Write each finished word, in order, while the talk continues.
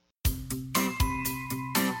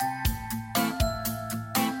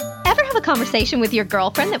have a conversation with your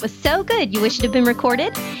girlfriend that was so good you wish it had been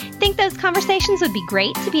recorded? Think those conversations would be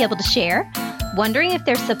great to be able to share? Wondering if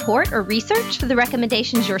there's support or research for the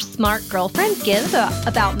recommendations your smart girlfriends give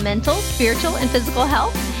about mental, spiritual, and physical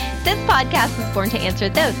health? This podcast was born to answer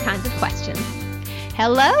those kinds of questions.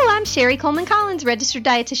 Hello, I'm Sherry Coleman Collins, registered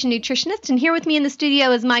dietitian nutritionist, and here with me in the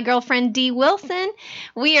studio is my girlfriend, Dee Wilson.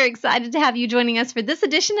 We are excited to have you joining us for this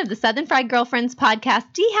edition of the Southern Fried Girlfriends podcast.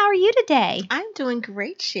 Dee, how are you today? I'm doing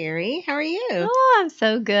great, Sherry. How are you? Oh, I'm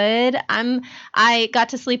so good. I got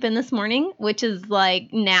to sleep in this morning, which is like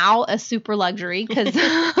now a super luxury because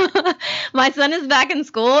my son is back in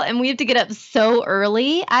school and we have to get up so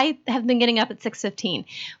early. I have been getting up at 6:15,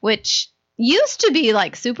 which used to be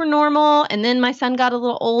like super normal, and then my son got a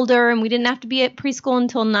little older and we didn't have to be at preschool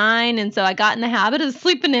until 9, and so I got in the habit of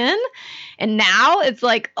sleeping in, and now it's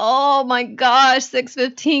like, oh my gosh,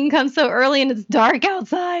 6:15 comes so early and it's dark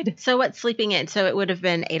outside. So what's sleeping in? So it would have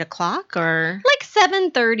been 8 o'clock or? Like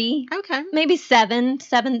 7:30. Okay. Maybe 7,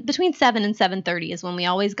 between 7 and 7:30 is when we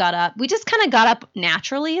always got up. We just kind of got up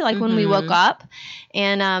naturally, like when we woke up,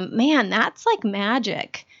 and man, that's like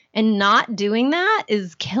magic. And not doing that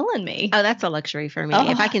is killing me. Oh, that's a luxury for me.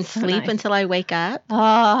 Oh, if I can so sleep nice. until I wake up.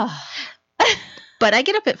 Oh. But I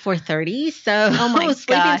get up at 4:30, so Oh my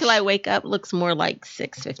sleeping gosh. until I wake up looks more like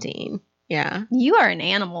 6:15. Yeah. You are an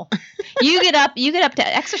animal. You get up to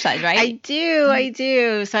exercise, right? I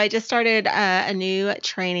do. So I just started a new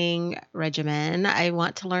training regimen. I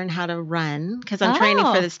want to learn how to run because I'm training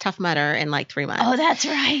for this Tough Mudder in like 3 months. Oh, that's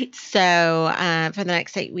right. So for the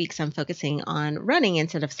next 8 weeks, I'm focusing on running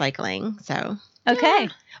instead of cycling. So Okay. yeah.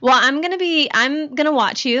 Well, I'm going to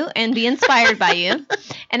watch you and be inspired by you.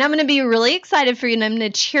 And I'm going to be really excited for you and I'm going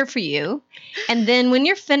to cheer for you. And then when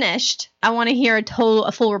you're finished, I want to hear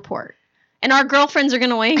a full report. And our girlfriends are going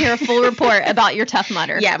to want to hear a full report about your Tough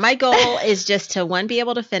Mudder. Yeah, my goal is just to, 1, be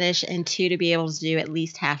able to finish, and 2, to be able to do at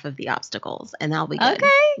least half of the obstacles, and that'll be good. Okay.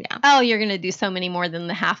 Yeah. Oh, you're going to do so many more than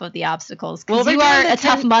the half of the obstacles because Well, you are a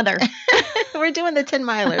tough mother. We're doing the 10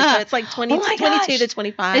 miler, so it's like 22 to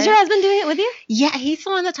 25. Is your husband doing it with you? Yeah, he's the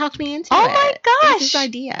one that talked me into it. Oh my gosh. It's his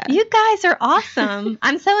idea. You guys are awesome.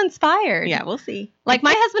 I'm so inspired. Yeah, we'll see. Like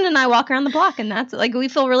my husband and I walk around the block and that's like, we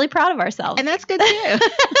feel really proud of ourselves. And that's good too.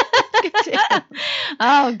 Good too.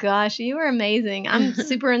 Oh gosh, you are amazing. I'm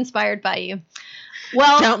super inspired by you.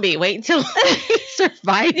 Well, don't be. Wait until we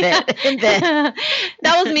survive it. And then.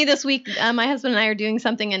 That was me this week. My husband and I are doing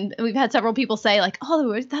something, and we've had several people say like,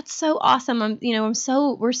 "Oh, that's so awesome! We're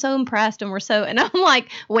so impressed, and and I'm like,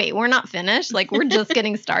 wait, we're not finished. Like, we're just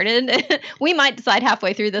getting started. We might decide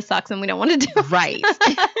halfway through this sucks, and we don't want to do it. Right.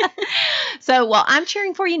 So, well, I'm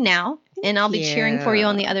cheering for you now. And I'll be cheering for you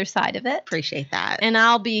on the other side of it. Appreciate that. And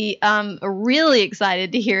I'll be really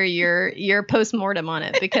excited to hear your postmortem on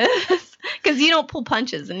it because you don't pull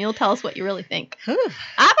punches and you'll tell us what you really think. I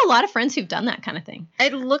have a lot of friends who've done that kind of thing.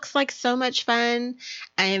 It looks like so much fun.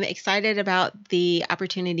 I'm excited about the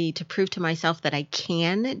opportunity to prove to myself that I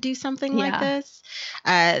can do something like this.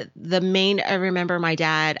 I remember my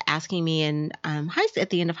dad asking me in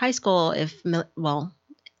at the end of high school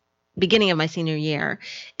beginning of my senior year,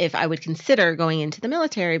 if I would consider going into the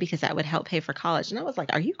military because that would help pay for college. And I was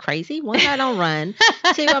like, are you crazy? 1, I don't run.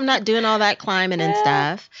 2, I'm not doing all that climbing and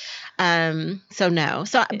stuff. So no.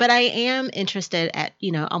 But I am interested at,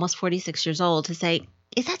 almost 46 years old to say,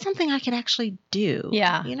 is that something I could actually do?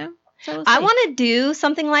 Yeah. So we'll I see. want to do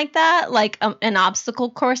something like that, like an obstacle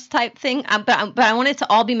course type thing, but I want it to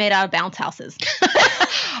all be made out of bounce houses.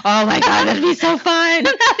 Oh my God, that'd be so fun.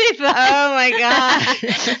 That'd be fun. Oh my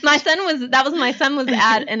God. My son was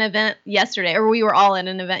at an event yesterday, or we were all at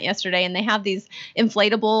an event yesterday, and they have these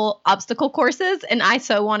inflatable obstacle courses, and I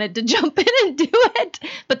so wanted to jump in and do it,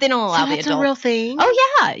 but they don't allow the adults. That's a real thing.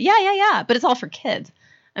 Oh yeah, but it's all for kids.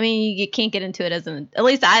 I mean, you can't get into it at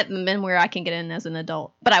least I haven't been where I can get in as an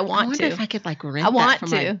adult, but I want wonder to. if I could rent that for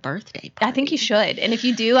my birthday party. I think you should. And if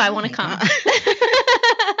you do, I want to come.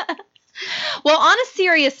 Well, on a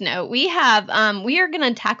serious note, we are going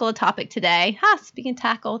to tackle a topic today. Speaking of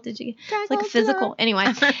tackle, it's like physical. Anyway,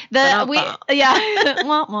 wah,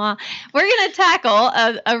 wah. We're going to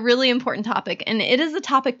tackle a really important topic, and it is a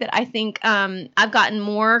topic that I think I've gotten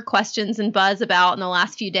more questions and buzz about in the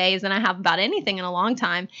last few days than I have about anything in a long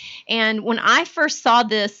time. And when I first saw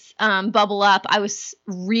this bubble up, I was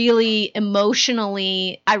really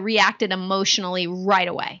I reacted emotionally right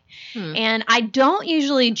away. And I don't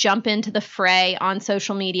usually jump into the fray on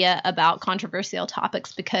social media about controversial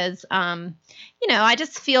topics because, I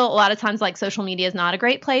just feel a lot of times like social media is not a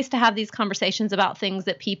great place to have these conversations about things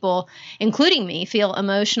that people, including me, feel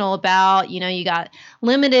emotional about. You got a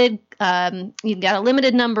limited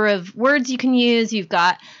number of words you can use. You've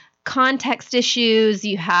got context issues,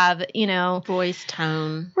 you have, voice,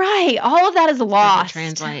 tone. Right. All of that is lost.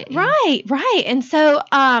 Translate. Yeah. Right. And so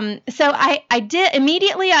I did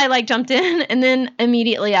immediately, I like jumped in, and then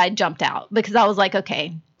immediately I jumped out because I was like,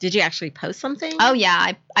 okay. Did you actually post something? Oh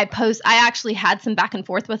yeah. I actually had some back and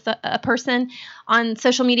forth with a person on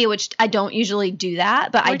social media, which I don't usually do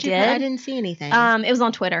that, but I did. I didn't see anything. It was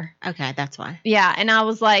on Twitter. Okay. That's why. Yeah. And I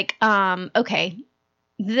was like, okay,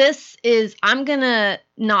 I'm going to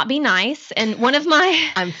not be nice. And one of my...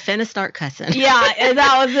 I'm finna start cussing. Yeah,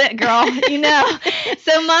 that was it, girl.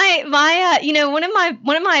 So one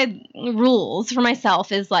of my rules for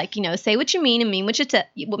myself is like, say what you mean and mean what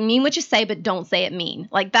you say, but don't say it mean.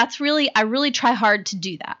 Like I really try hard to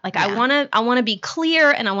do that. Like I want to be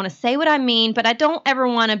clear and I want to say what I mean, but I don't ever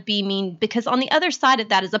want to be mean, because on the other side of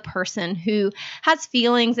that is a person who has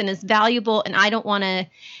feelings and is valuable, and I don't want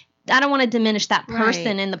to diminish that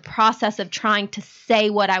person in the process of trying to say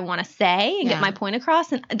what I want to say and get my point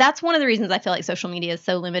across. And that's one of the reasons I feel like social media is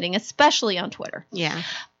so limiting, especially on Twitter. Yeah.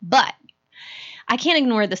 But I can't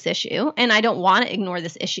ignore this issue, and I don't want to ignore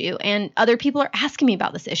this issue. And other people are asking me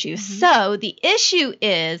about this issue. Mm-hmm. So the issue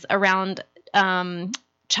is around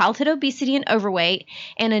childhood obesity and overweight,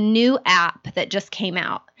 and a new app that just came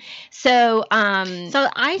out. So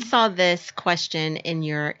I saw this question in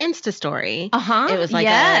your Insta story. It was like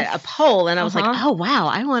a poll, and I was like, oh wow,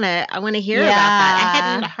 I want to hear about that. I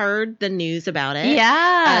hadn't heard the news about it.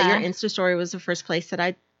 Yeah. Your Insta story was the first place that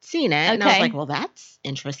I'd seen it, and I was like, well, that's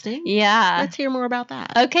interesting. Yeah. Let's hear more about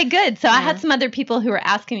that. Okay, good. So I had some other people who were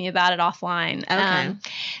asking me about it offline.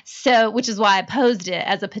 Okay. Which is why I posed it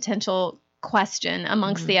as a potential question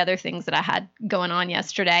amongst the other things that I had going on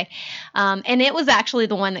yesterday. And it was actually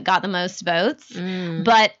the one that got the most votes,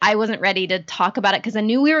 but I wasn't ready to talk about it because I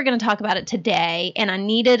knew we were going to talk about it today, and I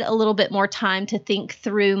needed a little bit more time to think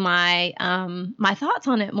through my my thoughts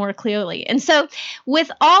on it more clearly. And so with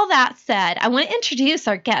all that said, I want to introduce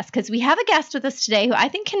our guest, because we have a guest with us today who I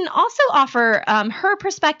think can also offer her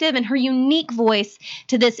perspective and her unique voice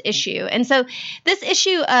to this issue. And so this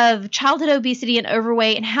issue of childhood obesity and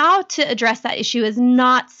overweight and how to address that issue is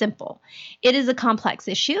not simple. It is a complex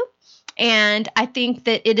issue. And I think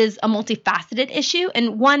that it is a multifaceted issue,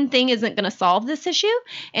 and one thing isn't going to solve this issue,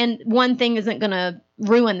 and one thing isn't going to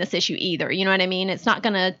ruin this issue either. You know what I mean? It's not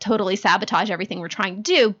going to totally sabotage everything we're trying to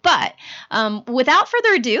do. But without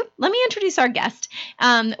further ado, let me introduce our guest.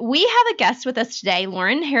 We have a guest with us today,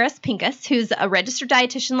 Lauren Harris Pincus, who's a registered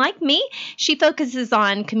dietitian like me. She focuses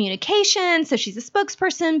on communication, so she's a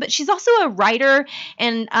spokesperson, but she's also a writer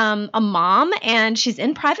and a mom, and she's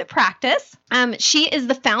in private practice. She is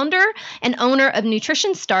the founder and owner of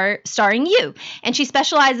Nutrition Starring You, and she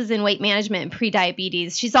specializes in weight management and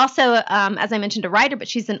prediabetes. She's also, as I mentioned, a writer, but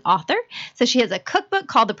she's an author. So she has a cookbook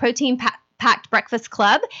called The Protein Packed Breakfast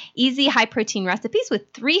Club, easy high protein recipes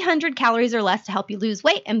with 300 calories or less to help you lose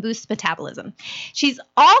weight and boost metabolism. She's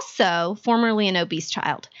also formerly an obese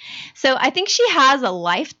child. So I think she has a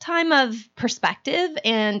lifetime of perspective,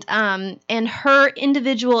 and her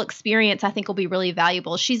individual experience I think will be really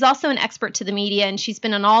valuable. She's also an expert to the media, and she's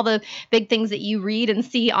been on all the big things that you read and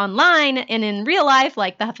see online and in real life,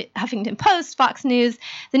 like the Huffington Post, Fox News,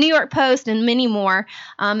 the New York Post, and many more.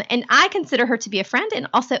 And I consider her to be a friend and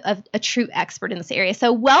also a true expert in this area.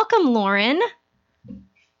 So welcome, Lauren.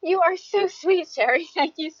 You are so sweet, Sherry.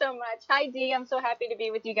 Thank you so much. Hi, Dee. I'm so happy to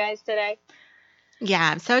be with you guys today. Yeah,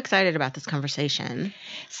 I'm so excited about this conversation.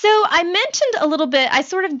 So I mentioned a little bit, I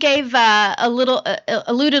sort of gave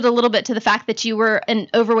alluded a little bit to the fact that you were an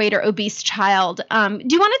overweight or obese child. Do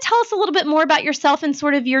you want to tell us a little bit more about yourself and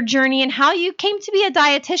sort of your journey and how you came to be a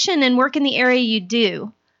dietitian and work in the area you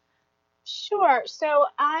do? Sure. So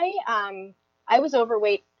I was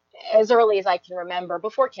overweight as early as I can remember,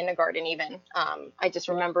 before kindergarten even. I just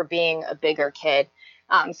remember being a bigger kid.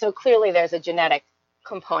 So clearly there's a genetic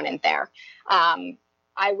component there.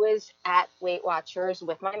 I was at Weight Watchers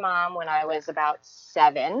with my mom when I was about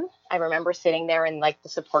 7. I remember sitting there in like the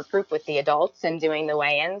support group with the adults and doing the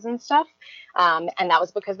weigh-ins and stuff. And that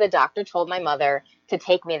was because the doctor told my mother to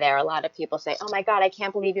take me there. A lot of people say, oh my God, I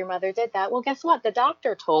can't believe your mother did that. Well, guess what? The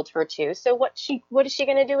doctor told her to. So what is she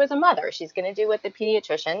going to do as a mother? She's going to do what the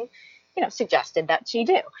pediatrician, suggested that she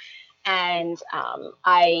do. And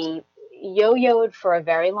I yo-yoed for a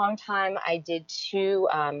very long time. I did 2,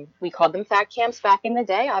 we called them fat camps back in the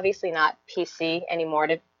day, obviously not PC anymore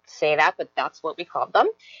to say that, but that's what we called them.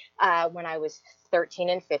 When I was 13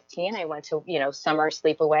 and 15, I went to, summer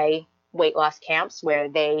sleepaway weight loss camps where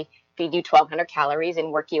they feed you 1,200 calories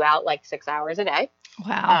and work you out like 6 hours a day.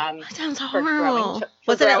 Wow. That sounds horrible.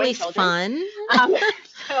 Was it at least fun?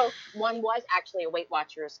 So one was actually a Weight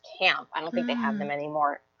Watchers camp. I don't think they have them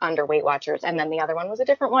anymore under Weight Watchers. And then the other one was a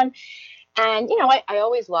different one. And, I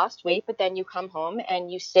always lost weight, but then you come home and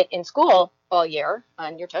you sit in school all year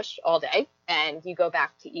on your tush all day, and you go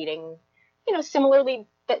back to eating, similarly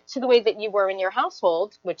to the way that you were in your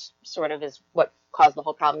household, which sort of is what caused the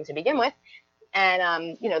whole problem to begin with.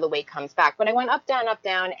 And, the weight comes back. But I went up, down,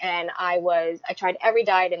 and I tried every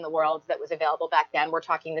diet in the world that was available back then. We're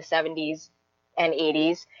talking the 70s and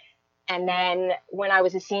 80s. And then when I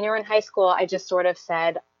was a senior in high school, I just sort of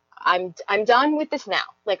said, I'm done with this now.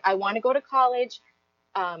 Like, I want to go to college,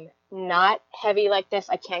 not heavy like this.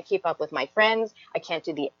 I can't keep up with my friends. I can't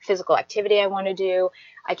do the physical activity I want to do.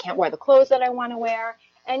 I can't wear the clothes that I want to wear.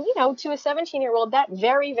 And, to a 17-year-old, that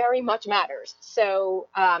very, very much matters. So,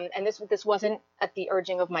 and this wasn't at the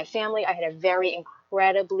urging of my family. I had a very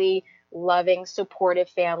incredibly loving, supportive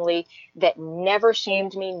family that never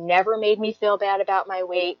shamed me, never made me feel bad about my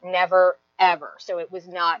weight, never, ever. So it was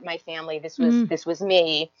not my family. This was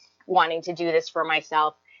me wanting to do this for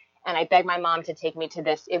myself. And I begged my mom to take me to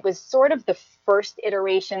this. It was sort of the first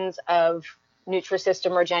iterations of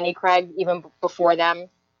Nutrisystem or Jenny Craig, even before them,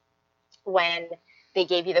 when they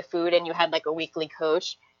gave you the food and you had like a weekly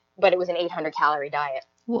coach, but it was an 800-calorie diet.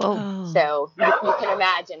 Whoa. So you can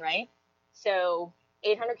imagine, right? So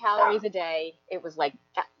 800 calories a day. It was like,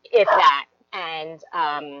 if that. And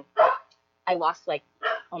I lost like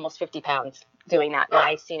almost 50 pounds doing that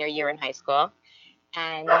my senior year in high school.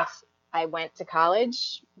 And I went to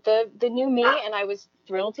college, the new me, and I was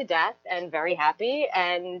thrilled to death and very happy,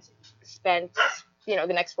 and spent, the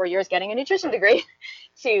next 4 years getting a nutrition degree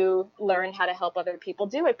to learn how to help other people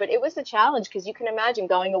do it. But it was a challenge because you can imagine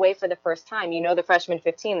going away for the first time, the freshman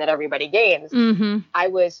 15 that everybody gains. Mm-hmm. I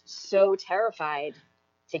was so terrified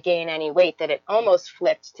to gain any weight that it almost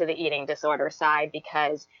flipped to the eating disorder side,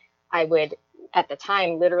 because I would, at the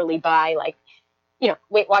time, literally buy like,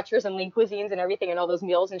 Weight Watchers and Lean Cuisines and everything and all those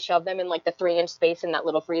meals and shove them in like the 3-inch space in that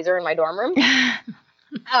little freezer in my dorm room.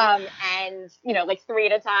 And, like 3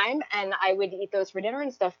 at a time. And I would eat those for dinner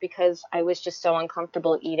and stuff because I was just so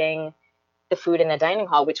uncomfortable eating the food in the dining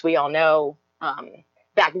hall, which we all know,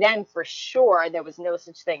 back then for sure, there was no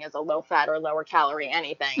such thing as a low fat or lower calorie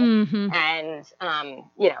anything. Mm-hmm. And,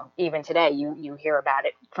 even today you hear about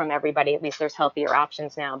it from everybody. At least there's healthier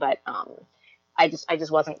options now, but, I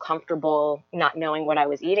just wasn't comfortable not knowing what I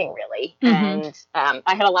was eating, really. Mm-hmm. And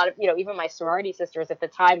I had a lot of, even my sorority sisters at the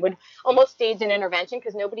time would almost stage an intervention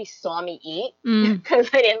because nobody saw me eat, because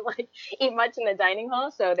I didn't eat much in the dining hall.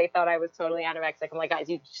 So they thought I was totally anorexic. I'm like, guys,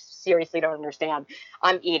 you seriously don't understand.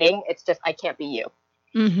 I'm eating. It's just, I can't be you.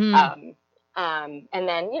 Mm-hmm. And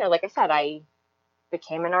then, like I said, I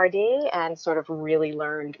became an RD and sort of really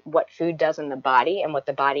learned what food does in the body and what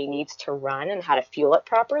the body needs to run and how to fuel it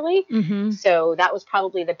properly. Mm-hmm. So that was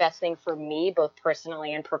probably the best thing for me, both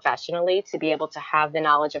personally and professionally, to be able to have the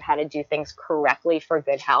knowledge of how to do things correctly for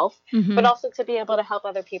good health, Mm-hmm. but also to be able to help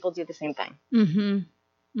other people do the same thing.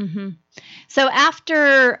 Mm-hmm. Mm-hmm. So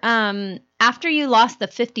after you lost the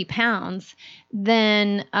 50 pounds,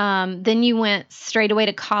 then you went straight away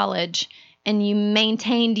to college, and you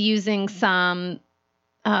maintained using some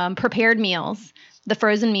prepared meals. The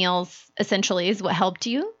frozen meals essentially is what helped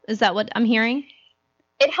you. Is that what I'm hearing?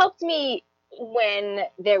 It helped me when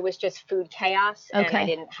there was just food chaos, and I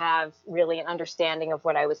didn't have really an understanding of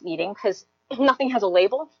what I was eating, because nothing has a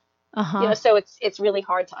label. So it's really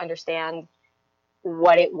hard to understand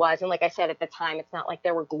what it was. And like I said, at the time, it's not like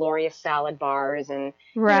there were glorious salad bars and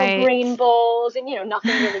grain bowls, and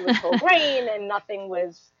nothing really was whole grain, and nothing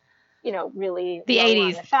was really the 80s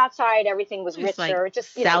on the fat side. Everything was richer. Like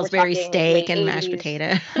just Salisbury steak and mashed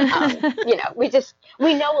potato.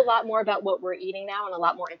 We know a lot more about what we're eating now, and a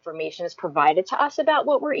lot more information is provided to us about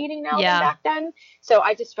what we're eating now than back then. So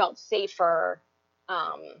I just felt safer,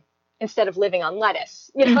 instead of living on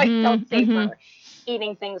lettuce. I felt safer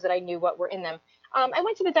eating things that I knew what were in them. I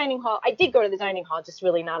went to the dining hall. I did go to the dining hall, just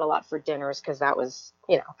really not a lot for dinners, because that was,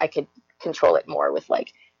 I could control it more with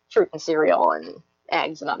like fruit and cereal and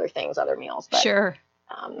eggs and other things, other meals. But, sure.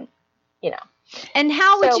 And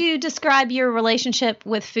how would you describe your relationship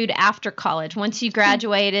with food after college? Once you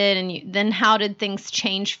graduated, and then how did things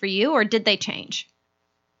change for you, or did they change?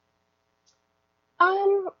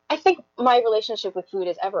 I think my relationship with food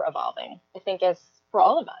is ever evolving. I think, as for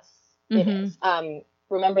all of us, it is.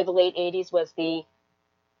 Remember, the late 80s was the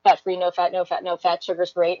fat-free, no fat,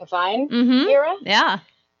 sugar's great and fine era. Yeah.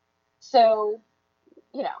 So,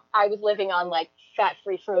 I was living on like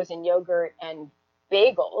fat-free frozen yogurt and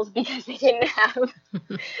bagels because they didn't have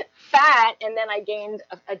fat. And then I gained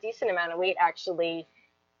a decent amount of weight, actually,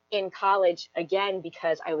 in college, again,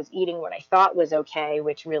 because I was eating what I thought was okay,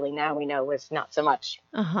 which really now we know was not so much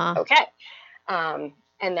okay.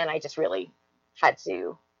 And then I just really had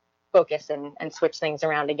to focus and switch things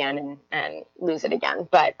around again and lose it again.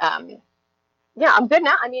 But yeah, I'm good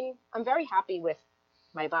now. I mean, I'm very happy with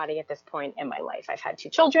my body at this point in my life. I've had 2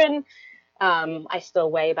 children. I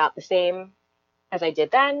still weigh about the same as I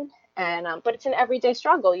did then. And but it's an everyday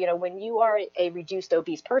struggle. You know, when you are a reduced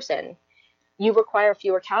obese person, you require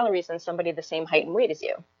fewer calories than somebody the same height and weight as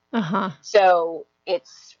you. So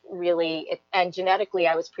it's really, and genetically,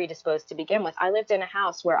 I was predisposed to begin with. I lived in a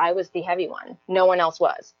house where I was the heavy one. No one else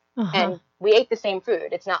was. And we ate the same food.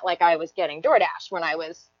 It's not like I was getting DoorDash when I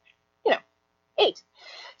was, 8.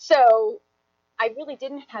 So I really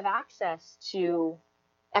didn't have access to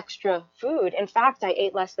extra food. In fact, I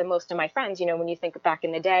ate less than most of my friends. You know, when you think back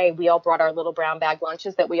in the day, we all brought our little brown bag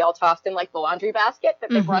lunches that we all tossed in like the laundry basket that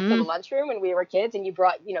they brought to the lunchroom when we were kids. And you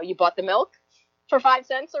bought the milk for 5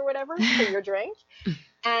 cents or whatever for your drink.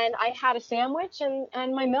 And I had a sandwich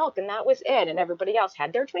and my milk, and that was it. And everybody else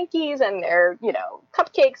had their Twinkies and their,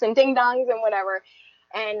 cupcakes and ding dongs and whatever.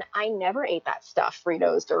 And I never ate that stuff,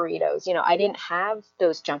 Fritos, Doritos. I didn't have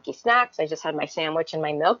those junky snacks. I just had my sandwich and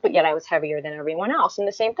my milk, but yet I was heavier than everyone else. And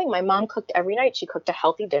the same thing, my mom cooked every night. She cooked a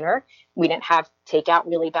healthy dinner. We didn't have takeout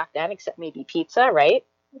really back then, except maybe pizza, right?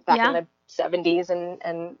 Back in the 70s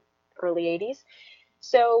and early 80s.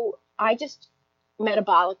 So I just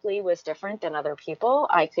metabolically was different than other people.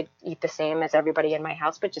 I could eat the same as everybody in my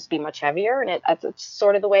house, but just be much heavier. And it's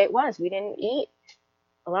sort of the way it was. We didn't eat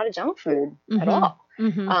a lot of junk food at all.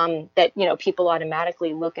 That, people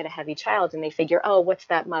automatically look at a heavy child and they figure, oh, what's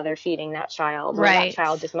that mother feeding that child? Or that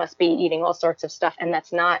child just must be eating all sorts of stuff. And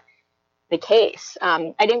that's not the case.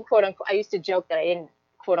 I didn't quote unquote, I used to joke that I didn't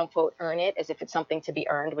quote unquote earn it as if it's something to be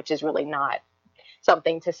earned, which is really not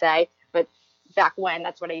something to say. But back when,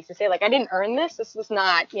 that's what I used to say. Like, I didn't earn this. This was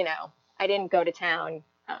not, I didn't go to town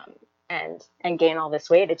and gain all this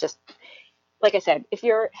weight. It just, like I said, if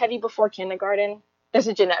you're heavy before kindergarten, there's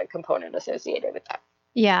a genetic component associated with that.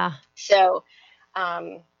 Yeah. So,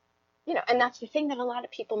 and that's the thing that a lot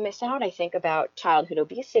of people miss out, I think, about childhood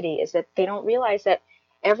obesity is that they don't realize that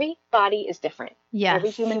every body is different. Yes. Every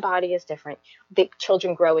human body is different.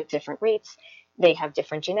 Children grow at different rates. They have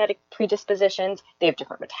different genetic predispositions. They have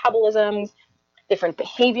different metabolisms, different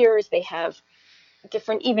behaviors. They have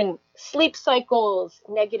different even sleep cycles,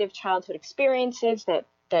 negative childhood experiences that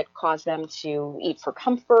cause them to eat for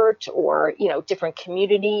comfort, or, different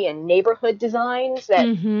community and neighborhood designs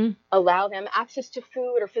that allow them access to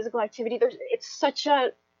food or physical activity.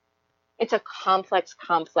 It's a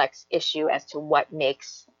complex issue as to what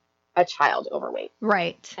makes a child overweight.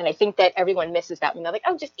 Right. And I think that everyone misses that when they're like,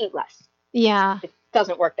 oh, just eat less. Yeah. It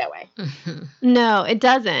doesn't work that way. No, it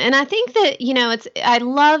doesn't. And I think that, I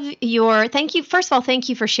love first of all, thank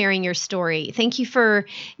you for sharing your story. Thank you for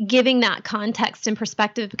giving that context and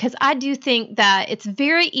perspective, because I do think that it's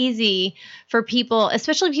very easy for people,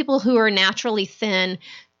 especially people who are naturally thin,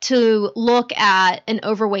 to look at an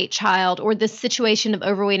overweight child or the situation of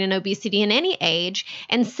overweight and obesity in any age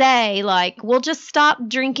and say, like, well, just stop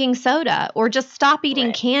drinking soda, or just stop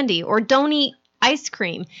eating candy, or don't eat ice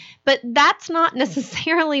cream. But that's not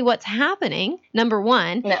necessarily what's happening, number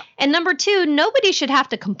one. No. And number two, nobody should have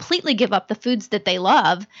to completely give up the foods that they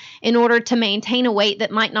love in order to maintain a weight that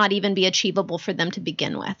might not even be achievable for them to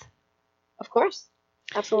begin with. Of course.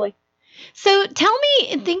 Absolutely. So tell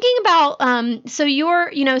me, thinking about, so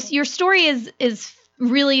your story is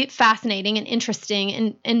really fascinating and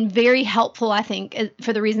interesting and very helpful, I think,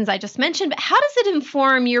 for the reasons I just mentioned. But how does it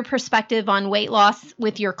inform your perspective on weight loss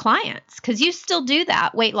with your clients? Because you still do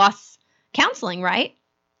that weight loss counseling, right?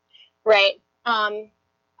 Right. I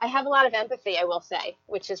have a lot of empathy, I will say,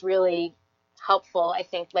 which is really helpful. I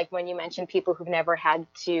think, like when you mentioned people who've never had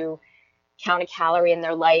to count a calorie in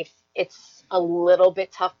their life, it's a little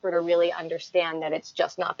bit tougher to really understand that it's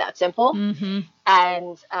just not that simple.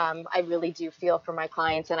 And I really do feel for my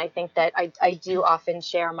clients. And I think that I do often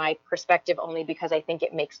share my perspective only because I think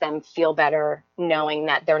it makes them feel better knowing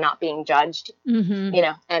that they're not being judged, and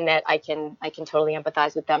that I can totally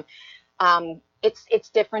empathize with them. It's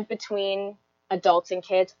different between adults and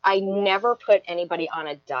kids. I never put anybody on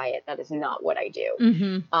a diet. That is not what I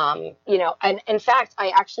do. And in fact,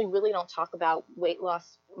 I actually really don't talk about weight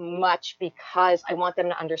loss much because I want them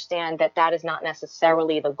to understand that that is not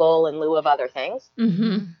necessarily the goal in lieu of other things.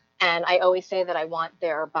 And I always say that I want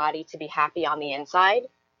their body to be happy on the inside,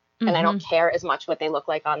 and I don't care as much what they look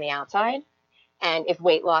like on the outside. And if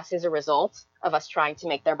weight loss is a result of us trying to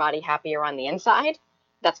make their body happier on the inside,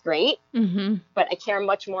 that's great. But I care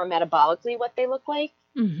much more metabolically what they look like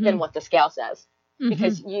than what the scale says.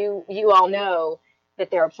 because you all know that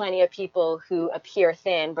there are plenty of people who appear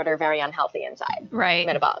thin but are very unhealthy inside, right,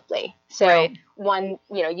 metabolically. So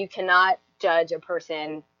you cannot judge a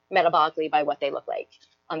person metabolically by what they look like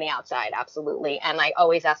on the outside. Absolutely. And I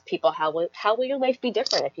always ask people, how will your life be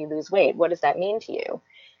different if you lose weight? What does that mean to you?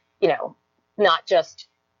 Not just,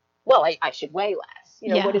 well, I should weigh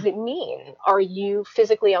less. What does it mean? Are you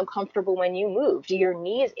physically uncomfortable when you move? Do your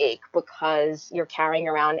knees ache because you're carrying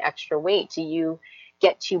around extra weight? Do you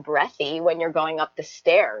get too breathy when you're going up the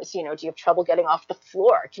stairs? Do you have trouble getting off the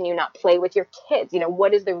floor? Can you not play with your kids?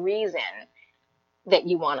 What is the reason that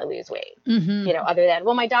you want to lose weight? Other than,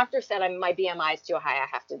 well, my doctor said my BMI is too high, I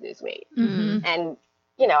have to lose weight. And,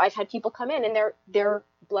 I've had people come in and their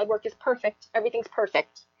blood work is perfect. Everything's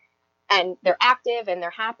perfect. And they're active and they're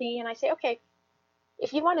happy. And I say, okay,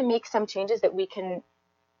 if you want to make some changes that we can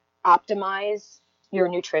optimize your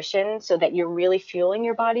nutrition so that you're really fueling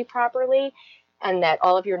your body properly and that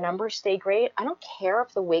all of your numbers stay great, I don't care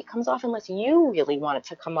if the weight comes off unless you really want it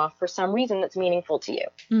to come off for some reason that's meaningful to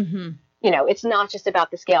you. It's not just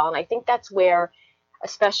about the scale. And I think that's where,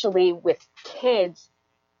 especially with kids,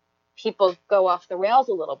 people go off the rails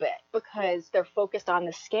a little bit because they're focused on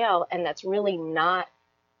the scale, and that's really not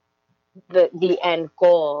the end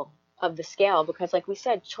goal of the scale, because like we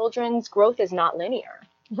said, children's growth is not linear.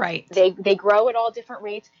 Right. They grow at all different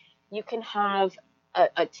rates. You can have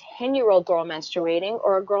a 10-year-old girl menstruating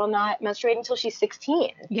or a girl not menstruating until she's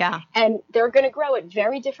 16. Yeah. And they're going to grow at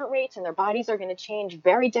very different rates, and their bodies are going to change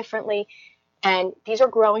very differently. And these are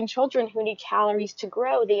growing children who need calories to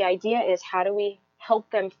grow. The idea is, how do we help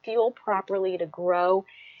them fuel properly to grow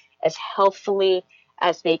as healthily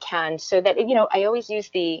as they can? So that, I always use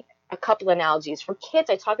a couple analogies. For kids,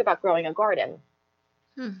 I talk about growing a garden.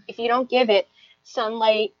 If you don't give it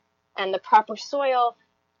sunlight and the proper soil,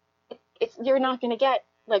 you're not going to get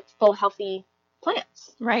like full healthy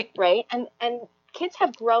plants. Right. Right. And kids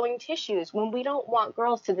have growing tissues. When we don't want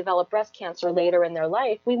girls to develop breast cancer later in their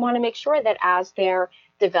life, we want to make sure that as they're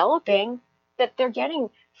developing, that they're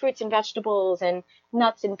getting fruits and vegetables and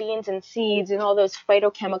nuts and beans and seeds and all those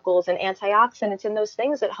phytochemicals and antioxidants and those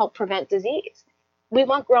things that help prevent disease. We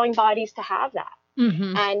want growing bodies to have that.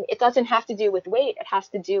 And it doesn't have to do with weight. It has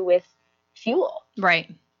to do with fuel.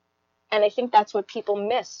 Right. And I think that's what people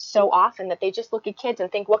miss so often, that they just look at kids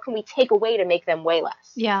and think, what can we take away to make them weigh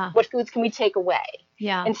less? Yeah. What foods can we take away?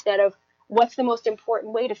 Yeah. Instead of, what's the most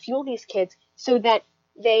important way to fuel these kids so that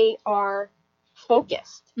they are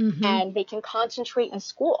focused and they can concentrate in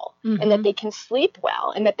school and that they can sleep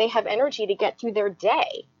well and that they have energy to get through their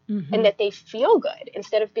day and that they feel good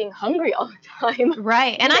instead of being hungry all the time.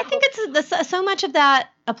 Right. And I think it's so much of that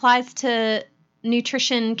applies to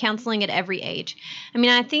nutrition counseling at every age. I mean,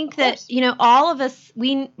 I think that, all of us,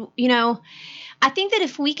 I think that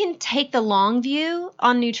if we can take the long view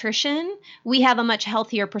on nutrition, we have a much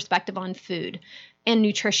healthier perspective on food and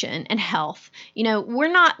nutrition and health.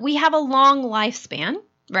 We have a long lifespan,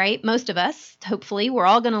 right? Most of us, hopefully, we're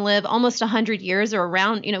all going to live almost 100 years or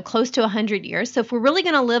around, close to 100 years. So if we're really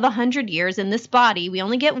going to live 100 years in this body, we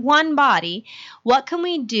only get one body. What can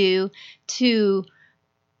we do to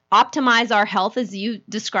optimize our health, as you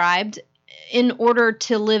described, in order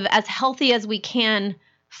to live as healthy as we can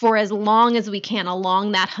for as long as we can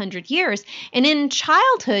along that 100 years? And in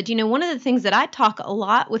childhood, one of the things that I talk a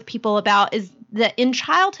lot with people about is that in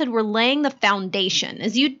childhood, we're laying the foundation.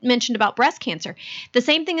 As you mentioned about breast cancer, the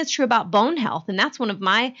same thing is true about bone health. And that's one of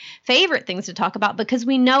my favorite things to talk about, because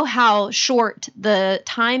we know how short the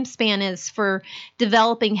time span is for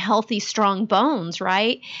developing healthy, strong bones,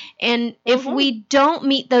 right? And if we don't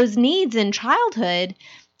meet those needs in childhood,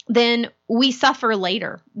 then we suffer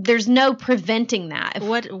later. There's no preventing that.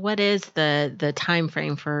 What is the time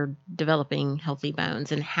frame for developing healthy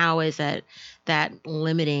bones, and how is it that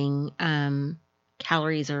limiting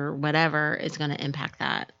calories or whatever is going to impact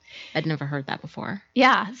that? I'd never heard that before.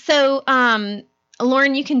 Yeah. So,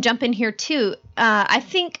 Lauren, you can jump in here too. I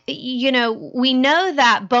think, we know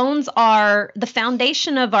that bones are, the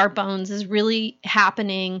foundation of our bones is really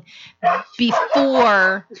happening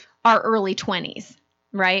before our early 20s.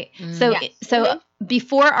 Right. So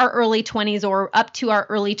before our early 20s or up to our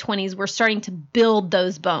early 20s, we're starting to build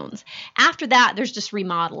those bones. After that, there's just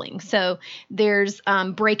remodeling. So there's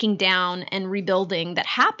breaking down and rebuilding that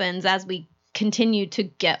happens as we continue to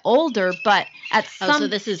get older. But at so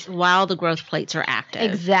this is while the growth plates are active.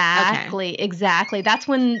 Exactly. Okay. Exactly. That's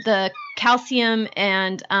when the calcium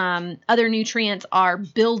and other nutrients are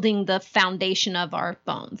building the foundation of our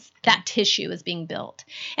bones. That tissue is being built.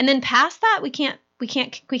 And then past that, we can't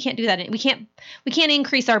do that. We can't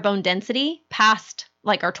increase our bone density past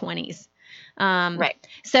like our 20s. Right.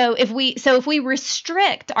 So if we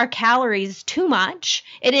restrict our calories too much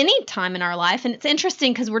at any time in our life, and it's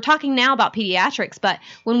interesting because we're talking now about pediatrics, but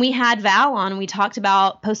when we had Val on, we talked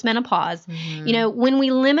about postmenopause. When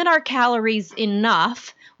we limit our calories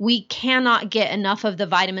enough, we cannot get enough of the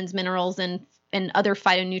vitamins, minerals, and other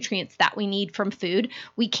phytonutrients that we need from food.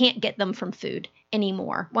 We can't get them from food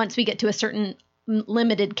anymore once we get to a certain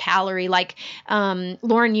limited calorie. Like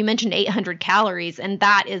Lauren, you mentioned 800 calories, and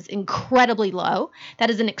that is incredibly low. That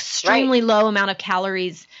is an extremely low amount of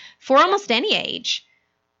calories for almost any age.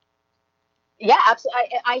 Yeah,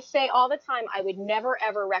 absolutely. I say all the time, I would never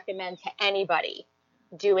ever recommend to anybody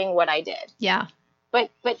doing what I did. Yeah. But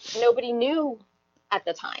nobody knew at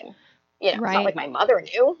the time. It's Right. not like my mother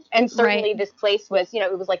knew. And certainly Right. this place was,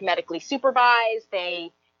 it was like medically supervised.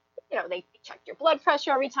 They checked your blood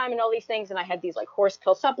pressure every time and all these things. And I had these like horse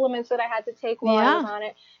pill supplements that I had to take while I was on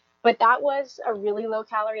it. But that was a really low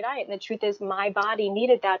calorie diet. And the truth is my body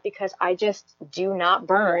needed that because I just do not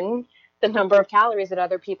burn the number of calories that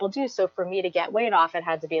other people do. So for me to get weight off, it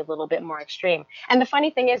had to be a little bit more extreme. And the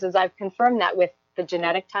funny thing is I've confirmed that with the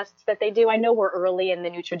genetic tests that they do. I know we're early in the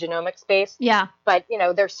nutrigenomic space. Yeah. But,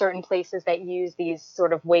 there's certain places that use these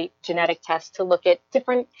sort of weight genetic tests to look at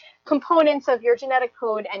different components of your genetic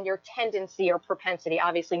code and your tendency or propensity.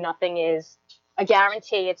 Obviously, nothing is a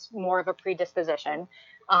guarantee. It's more of a predisposition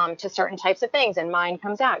to certain types of things. And mine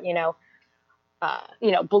comes out,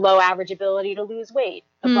 below average ability to lose weight,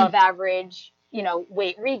 above average,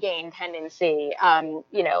 weight regain tendency,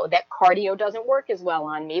 that cardio doesn't work as well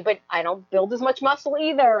on me, but I don't build as much muscle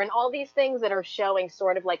either. And all these things that are showing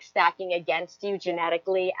sort of like stacking against you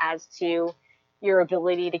genetically as to your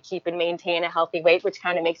ability to keep and maintain a healthy weight, which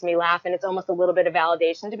kind of makes me laugh. And it's almost a little bit of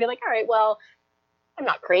validation to be like, all right, well, I'm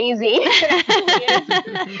not crazy.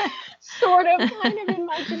 Sort of kind of in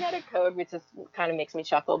my genetic code, which is kind of makes me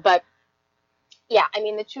chuckle. But yeah, I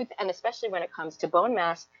mean, the truth, and especially when it comes to bone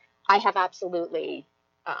mass, I have absolutely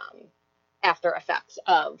after effects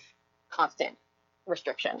of constant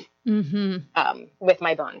restriction with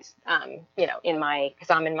my bones. Because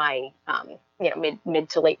I'm in my mid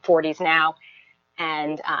to late 40s now,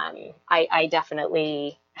 and I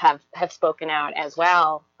definitely have spoken out as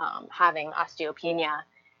well, having osteopenia,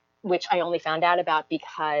 which I only found out about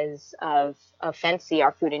because of FNCE,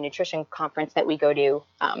 our food and nutrition conference that we go to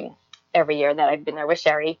every year, that I've been there with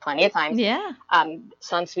Sherry plenty of times. Yeah.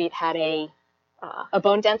 SunSuite had a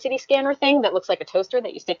bone density scanner thing that looks like a toaster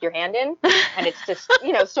that you stick your hand in, and it's just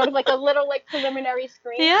sort of like a little like preliminary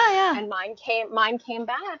screen. Yeah. And mine came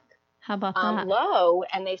back. How about that? Low,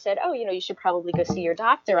 and they said, oh, you should probably go see your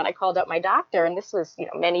doctor. And I called up my doctor, and this was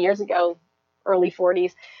many years ago, early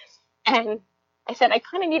 40s, and I said, I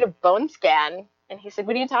kind of need a bone scan. And he said,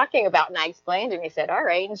 what are you talking about? And I explained, and he said, all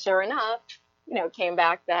right. And sure enough, it came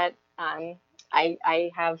back that I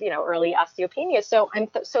have, early osteopenia. So I'm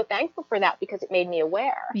so thankful for that because it made me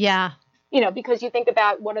aware. Yeah. Because you think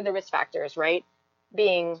about what are the risk factors, right?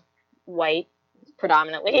 Being white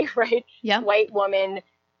predominantly, right? Yeah. White woman,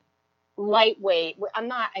 lightweight.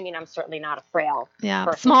 I'm certainly not a frail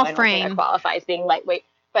person. Small so I don't frame. think I qualify as being lightweight,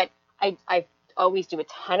 but I always do a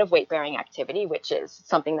ton of weight bearing activity, which is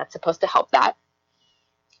something that's supposed to help that.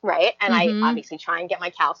 Right. And I obviously try and get my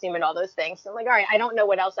calcium and all those things. So I'm like, all right, I don't know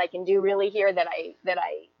what else I can do really here that I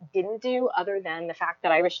didn't do other than the fact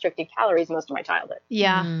that I restricted calories most of my childhood.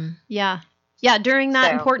 Yeah. Yeah. Yeah. During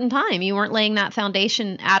that important time, you weren't laying that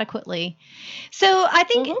foundation adequately. So I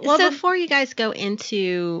think, before you guys go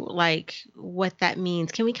into like what that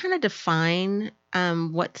means, can we kind of define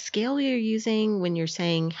what scale you're using when you're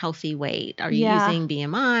saying healthy weight? Are you using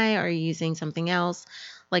BMI? Are you using something else?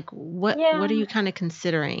 Like what are you kind of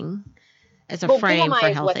considering as a frame BMI for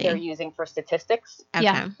is healthy? what they're using for statistics. Okay.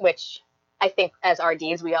 Yeah. Which I think as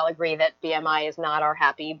RDs, we all agree that BMI is not our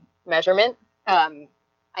happy measurement.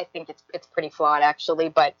 I think it's pretty flawed actually,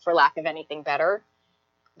 but for lack of anything better,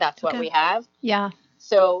 that's what we have. Yeah.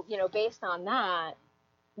 So, based on that,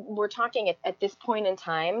 we're talking at this point in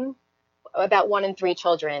time, about 1 in 3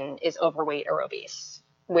 children is overweight or obese,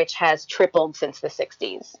 which has tripled since the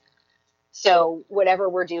 60s. So whatever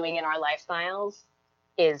we're doing in our lifestyles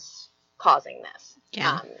is causing this.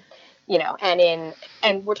 Yeah.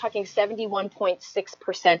 And we're talking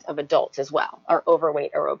 71.6% of adults as well are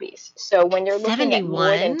overweight or obese. So when you're looking at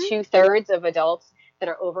more than 2/3 of adults that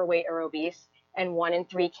are overweight or obese and 1 in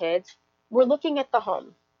 3 kids, we're looking at the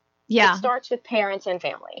home. Yeah. It starts with parents and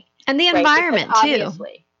family. And the environment too.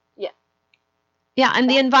 Obviously. Yeah. Yeah, and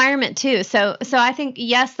the environment too. So I think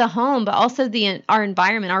yes, the home, but also our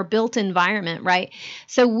environment, our built environment, right?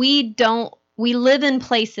 So we live in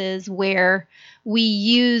places where we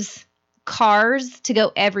use cars to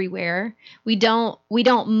go everywhere. We don't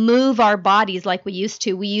move our bodies like we used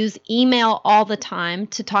to. We use email all the time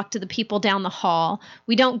to talk to the people down the hall.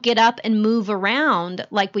 We don't get up and move around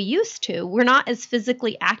like we used to. We're not as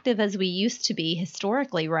physically active as we used to be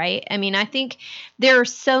historically, right? I mean, I think there are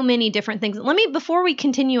so many different things. Before we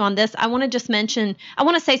continue on this, I want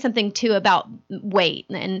to say something too about weight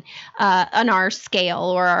and on our scale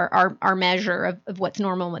or our measure of what's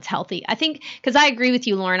normal and what's healthy. I think, because I agree with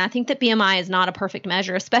you, Lauren, I think that BMI is not a perfect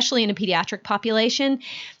measure, especially in a pediatric population.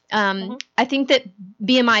 I think that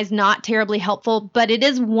BMI is not terribly helpful, but it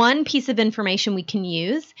is one piece of information we can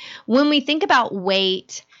use. When we think about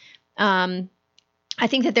weight, I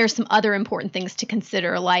think that there's some other important things to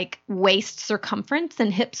consider, like waist circumference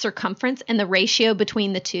and hip circumference, and the ratio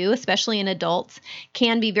between the two, especially in adults,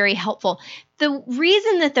 can be very helpful. The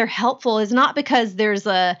reason that they're helpful is not because there's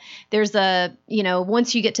a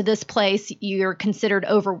once you get to this place, you're considered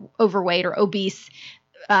overweight or obese,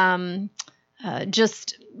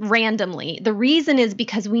 just randomly. The reason is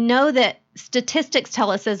because we know that statistics tell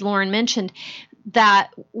us, as Lauren mentioned,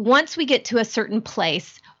 that once we get to a certain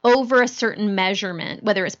place, over a certain measurement,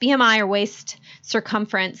 whether it's BMI or waist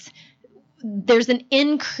circumference, there's an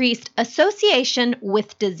increased association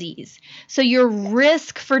with disease. So your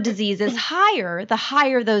risk for disease is higher, the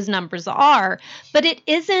higher those numbers are, but it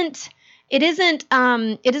isn't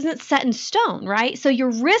set in stone, right? So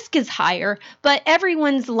your risk is higher, but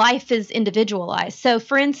everyone's life is individualized. So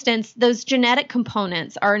for instance, those genetic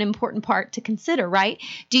components are an important part to consider, right?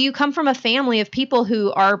 Do you come from a family of people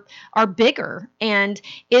who are bigger and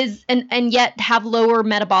yet have lower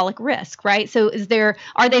metabolic risk, right? So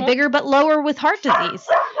are they bigger but lower with heart disease?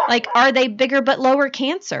 Like, are they bigger but lower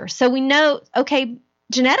cancer? So we know, okay,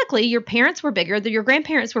 genetically, your parents were bigger, your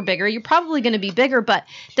grandparents were bigger, you're probably going to be bigger, but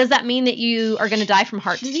does that mean that you are going to die from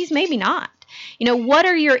heart disease? Maybe not. What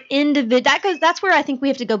are your that's where I think we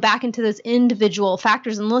have to go back into those individual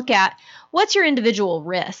factors and look at what's your individual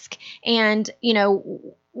risk, and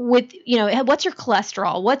what's your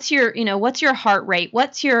cholesterol, what's your heart rate,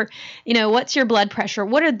 what's your blood pressure,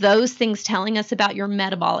 what are those things telling us about your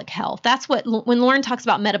metabolic health? That's what, when Lauren talks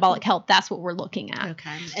about metabolic health, that's what we're looking at.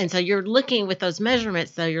 Okay. And so you're looking with those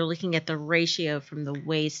measurements, though, you're looking at the ratio from the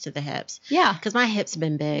waist to the hips. Yeah. Because my hips have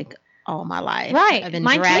been big all my life. Right. I've been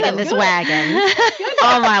Mine dragging too. this wagon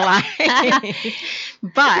all my life.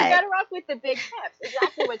 You're But better off with the big hips.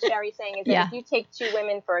 Exactly what Sherry's saying is that if you take two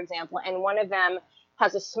women, for example, and one of them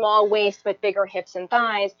has a small waist but bigger hips and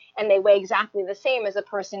thighs, and they weigh exactly the same as a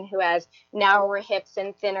person who has narrower hips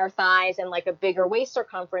and thinner thighs and like a bigger waist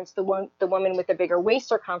circumference, the woman with the bigger waist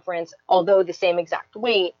circumference, although the same exact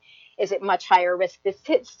weight, is at much higher risk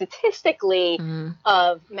statistically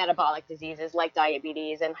of metabolic diseases like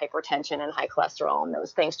diabetes and hypertension and high cholesterol and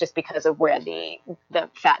those things, just because of where the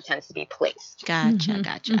fat tends to be placed. Gotcha.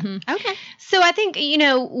 Okay. So I think,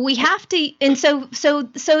 we have to, and so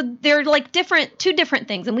they're like two different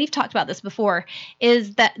things. And we've talked about this before,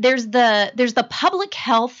 is that there's the public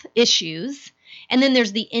health issues, and then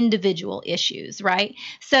there's the individual issues, right?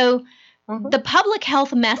 So the public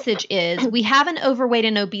health message is we have an overweight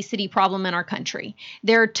and obesity problem in our country.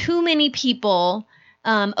 There are too many people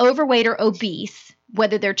overweight or obese,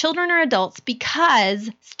 whether they're children or adults, because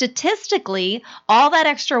statistically all that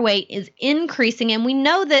extra weight is increasing. And we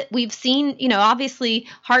know that we've seen, obviously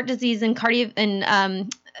heart disease and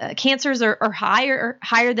cancers are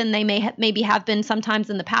higher than they maybe have been sometimes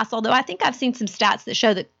in the past. Although I think I've seen some stats that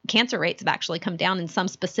show that cancer rates have actually come down in some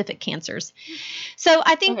specific cancers. So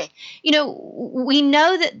I think, we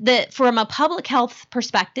know that from a public health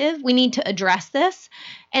perspective, we need to address this.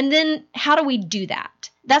 And then how do we do that?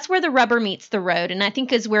 That's where the rubber meets the road. And I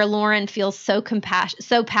think is where Lauren feels so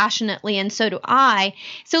passionately, and so do I.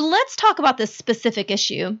 So let's talk about this specific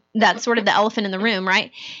issue. That's sort of the elephant in the room,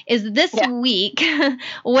 right? Is this week,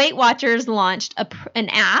 Weight Watchers launched an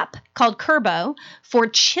app called Curbo for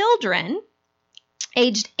children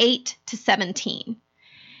aged 8 to 17.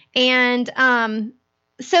 And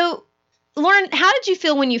so, Lauren, how did you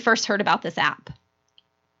feel when you first heard about this app?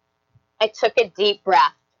 I took a deep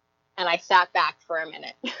breath and I sat back for a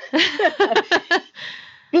minute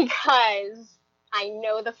because I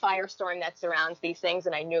know the firestorm that surrounds these things,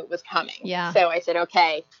 and I knew it was coming. Yeah. So I said,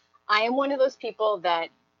 okay, I am one of those people that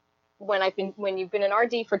when you've been an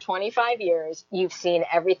RD for 25 years, you've seen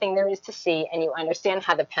everything there is to see, and you understand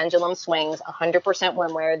how the pendulum swings 100%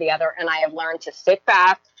 one way or the other. And I have learned to sit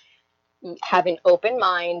back, have an open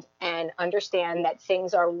mind, and understand that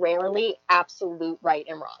things are rarely absolute right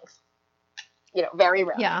and wrongs. Very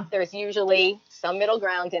rarely. Yeah. There's usually some middle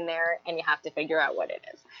ground in there, and you have to figure out what it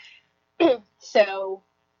is. So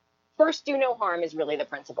first do no harm is really the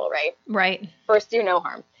principle, right? Right. First do no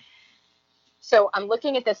harm. So I'm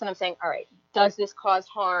looking at this and I'm saying, all right, does this cause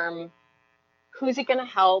harm? Who's it going to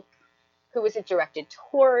help? Who is it directed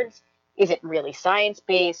towards? Is it really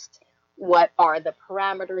science-based? What are the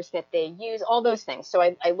parameters that they use? All those things. So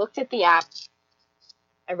I looked at the app.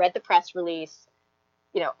 I read the press release.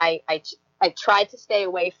 You know, I tried to stay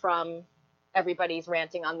away from everybody's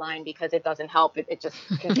ranting online because it doesn't help. It just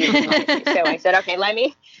confuses me. So I said, okay, let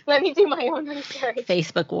me do my own research.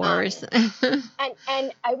 Facebook wars.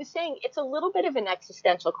 And I was saying it's a little bit of an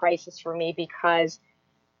existential crisis for me because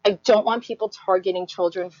I don't want people targeting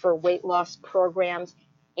children for weight loss programs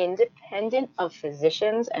independent of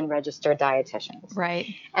physicians and registered dietitians. Right.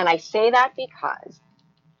 And I say that because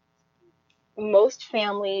most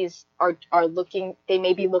families are looking, they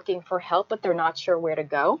may be looking for help, but they're not sure where to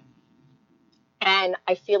go. And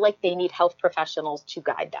I feel like they need health professionals to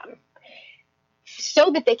guide them so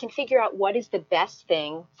that they can figure out what is the best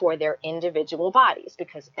thing for their individual bodies,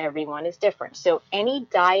 because everyone is different. So any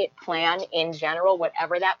diet plan in general,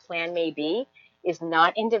 whatever that plan may be, is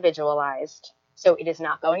not individualized. So it is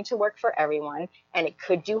not going to work for everyone, and it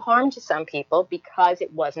could do harm to some people because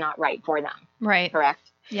it was not right for them. Right.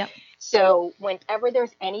 Correct? Yep. So whenever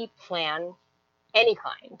there's any plan, any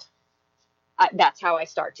kind, that's how I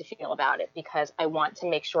start to feel about it, because I want to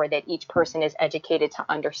make sure that each person is educated to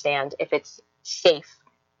understand if it's safe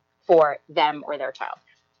for them or their child.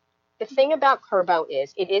 The thing about Curbo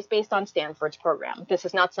is it is based on Stanford's program. This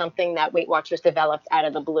is not something that Weight Watchers developed out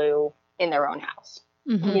of the blue in their own house.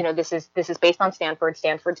 Mm-hmm. You know, this is based on Stanford.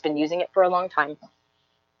 Stanford's been using it for a long time.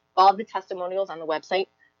 All the testimonials on the website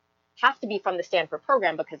have to be from the Stanford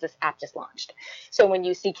program because this app just launched. So when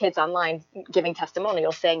you see kids online giving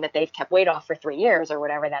testimonials saying that they've kept weight off for 3 years or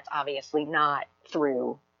whatever, that's obviously not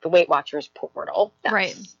through the Weight Watchers portal. That's,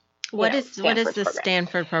 right. What is the program.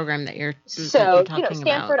 Stanford program that you're So, talking about?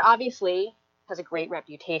 Stanford obviously has a great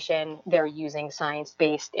reputation. They're using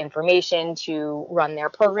science-based information to run their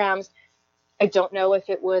programs. I don't know if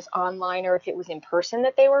it was online or if it was in person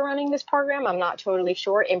that they were running this program. I'm not totally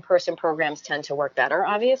sure. In-person programs tend to work better,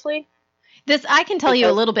 obviously. This I can tell you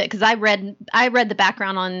a little bit because I read the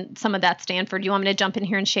background on some of that Stanford. Do you want me to jump in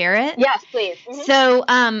here and share it? Yes, please.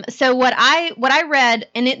 Mm-hmm. So what I read,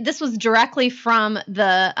 and this was directly from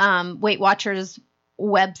the Weight Watchers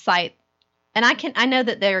website, and I know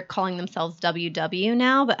that they're calling themselves WW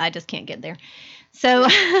now, but I just can't get there. So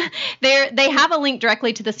they have a link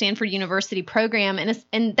directly to the Stanford University program,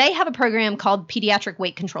 and they have a program called Pediatric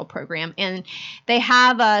Weight Control Program, and they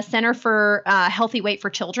have a Center for Healthy Weight for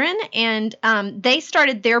Children, and they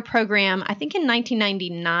started their program I think in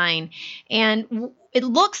 1999, and it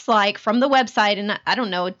looks like from the website, and I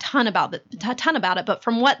don't know a ton about it, but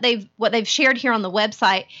from what they've shared here on the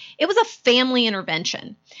website, it was a family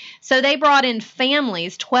intervention. So they brought in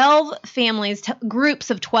families, 12 families, groups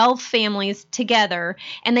of 12 families together,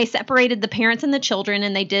 and they separated the parents and the children,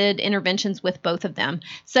 and they did interventions with both of them.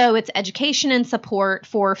 So it's education and support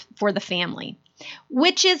for the family,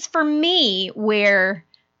 which is for me where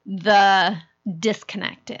the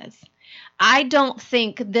disconnect is. I don't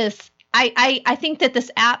think this. I think that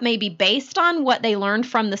this app may be based on what they learned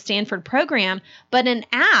from the Stanford program, but an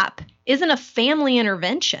app isn't a family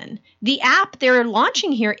intervention. The app they're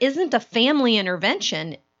launching here isn't a family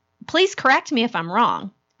intervention. Please correct me if I'm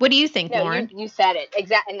wrong. What do you think, Lauren? You said it.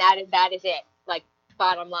 Exactly. And that is it. Like,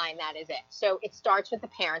 bottom line, that is it. So it starts with the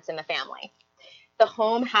parents and the family. The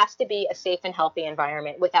home has to be a safe and healthy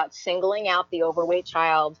environment without singling out the overweight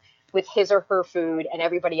child with his or her food and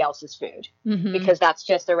everybody else's food, because that's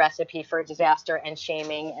just a recipe for disaster and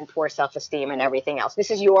shaming and poor self-esteem and everything else. This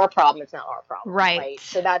is your problem. It's not our problem. Right.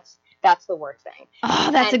 So that's the worst thing.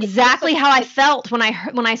 Oh, that's exactly how I felt when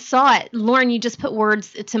I saw it. Lauren, you just put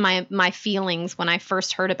words to my feelings when I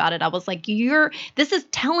first heard about it. I was like, this is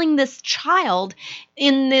telling this child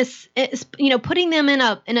in this, putting them in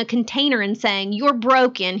a container and saying, you're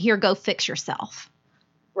broken, here, go fix yourself.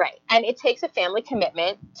 Right. And it takes a family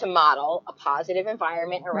commitment to model a positive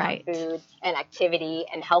environment around food and activity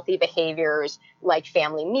and healthy behaviors like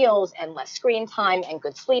family meals and less screen time and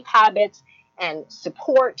good sleep habits and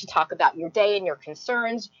support to talk about your day and your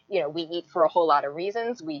concerns. You know, we eat for a whole lot of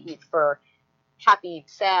reasons. We eat for happy,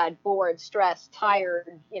 sad, bored, stressed,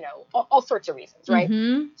 tired, all sorts of reasons, right?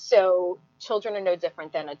 Mm-hmm. So children are no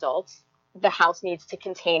different than adults. The house needs to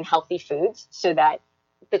contain healthy foods so that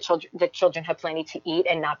the children have plenty to eat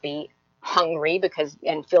and not be hungry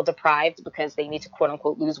and feel deprived because they need to quote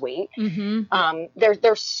unquote lose weight. Mm-hmm.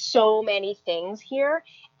 There's so many things here.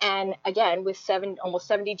 And again, with almost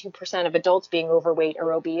 72% of adults being overweight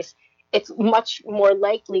or obese, it's much more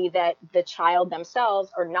likely that the child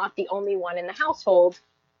themselves are not the only one in the household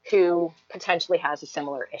who potentially has a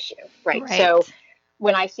similar issue, right? So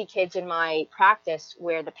when I see kids in my practice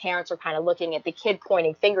where the parents are kind of looking at the kid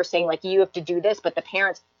pointing fingers saying like, you have to do this, but the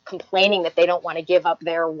parents complaining that they don't want to give up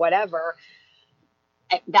their whatever,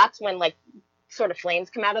 that's when like sort of flames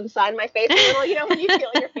come out of the side of my face a little, you know, when you feel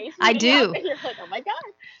your face. I do. And you're like, oh my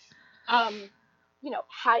God. You know,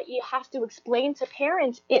 how you have to explain to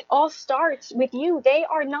parents, it all starts with you. They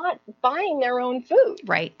are not buying their own food.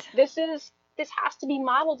 Right. This has to be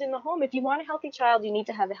modeled in the home. If you want a healthy child, you need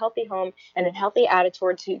to have a healthy home and a healthy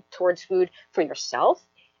attitude towards food for yourself,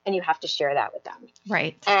 and you have to share that with them.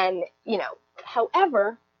 Right. And, you know,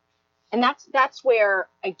 however, and that's where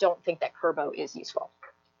I don't think that Curbo is useful.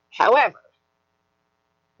 However,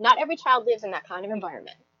 not every child lives in that kind of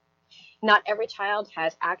environment. Not every child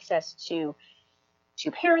has access to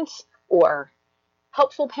parents or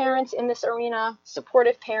helpful parents in this arena,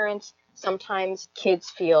 supportive parents. Sometimes kids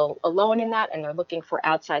feel alone in that and they're looking for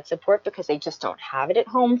outside support because they just don't have it at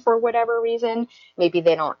home for whatever reason. Maybe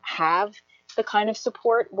they don't have the kind of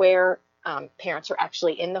support where parents are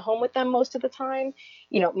actually in the home with them most of the time.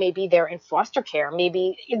 You know, maybe they're in foster care.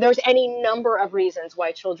 Maybe there's any number of reasons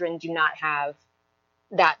why children do not have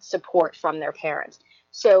that support from their parents.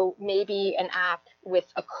 So maybe an app with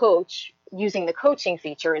a coach using the coaching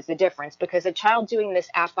feature is the difference, because a child doing this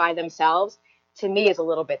app by themselves, to me, is a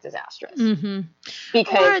little bit disastrous. Mm-hmm.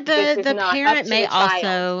 Because or the parent may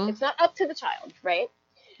also... It's not up to the child, right?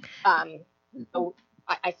 So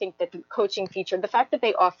I think that the coaching feature, the fact that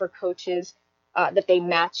they offer coaches that they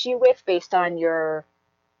match you with based on your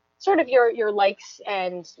sort of your likes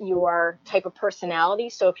and your type of personality.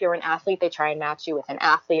 So if you're an athlete, they try and match you with an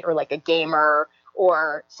athlete or like a gamer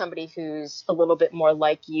or somebody who's a little bit more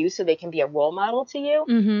like you so they can be a role model to you.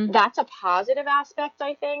 Mm-hmm. That's a positive aspect,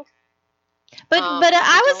 I think. But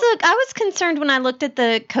I was concerned when I looked at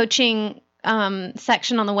the coaching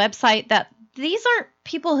section on the website that these aren't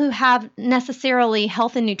people who have necessarily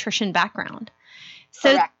health and nutrition background.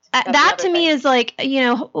 So Correct. That to me is like, you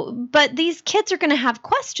know, but these kids are going to have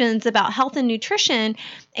questions about health and nutrition,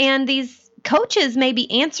 and these coaches may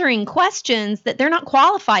be answering questions that they're not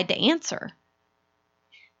qualified to answer.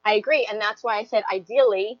 I agree. And that's why I said,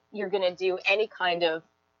 ideally, you're going to do any kind of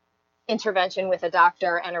intervention with a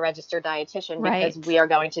doctor and a registered dietitian, because we are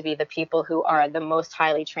going to be the people who are the most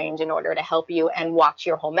highly trained in order to help you and watch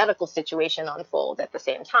your whole medical situation unfold at the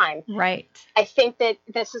same time. Right. I think that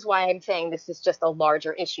this is why I'm saying this is just a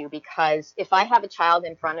larger issue, because if I have a child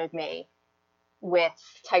in front of me with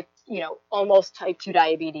almost type 2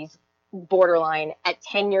 diabetes, borderline at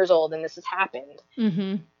 10 years old, and this has happened,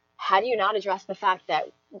 mm-hmm. how do you not address the fact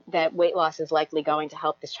that weight loss is likely going to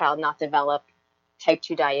help this child not develop type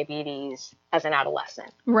 2 diabetes as an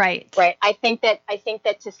adolescent? Right. I think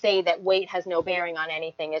that to say that weight has no bearing on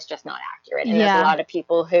anything is just not accurate. And there's a lot of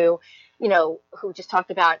people who just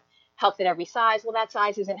talked about health at every size. Well, that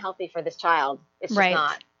size isn't healthy for this child. It's just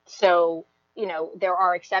not. So, there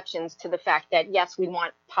are exceptions to the fact that, yes, we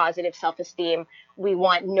want positive self-esteem. We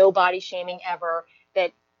want no body shaming ever,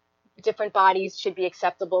 that different bodies should be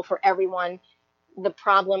acceptable for everyone. The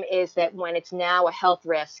problem is that when it's now a health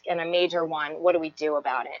risk and a major one, what do we do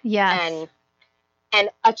about it? Yes. And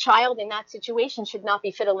a child in that situation should not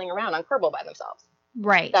be fiddling around on Curbo by themselves.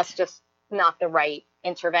 Right. That's just not the right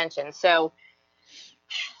intervention. So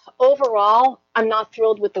overall, I'm not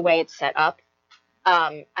thrilled with the way it's set up.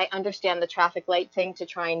 I understand the traffic light thing to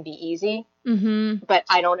try and be easy, mm-hmm. but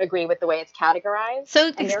I don't agree with the way it's categorized. So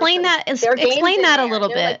explain that a little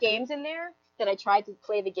bit. There are games in there that I tried to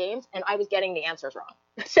play the games and I was getting the answers wrong.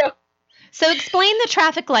 So explain the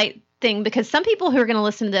traffic light thing, because some people who are going to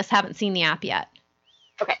listen to this haven't seen the app yet.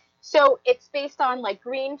 Okay. So it's based on, like,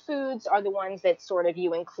 green foods are the ones that sort of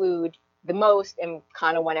you include the most and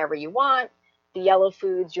kind of whenever you want. The yellow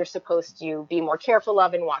foods you're supposed to be more careful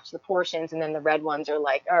of and watch the portions. And then the red ones are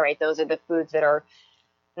like, all right, those are the foods that are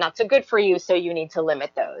not so good for you, so you need to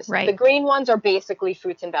limit those. Right. The green ones are basically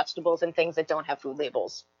fruits and vegetables and things that don't have food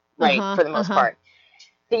labels, right, for the most part.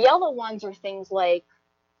 The yellow ones are things like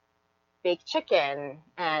baked chicken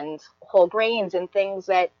and whole grains and things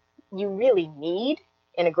that you really need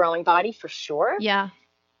in a growing body for sure. Yeah.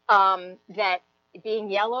 That being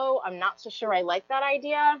yellow, I'm not so sure I like that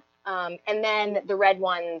idea. And then the red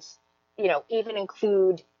ones, even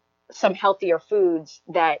include some healthier foods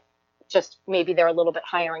that just maybe they're a little bit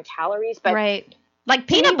higher in calories. But right. Like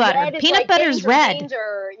peanut butter. Peanut butter's red.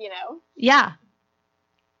 Or, Yeah.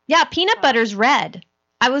 Yeah, peanut butter's red.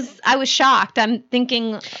 I was shocked. I'm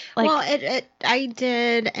thinking like, well, I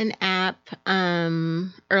did an app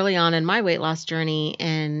early on in my weight loss journey,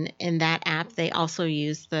 and in that app they also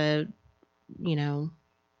use the, red,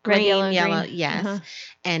 green, yellow, green. yes,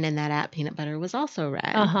 and in that app peanut butter was also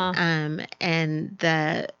red. And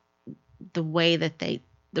the way that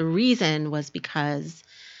the reason was because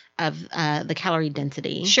of the calorie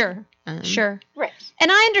density. Sure. Right.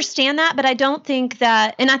 And I understand that, but I don't think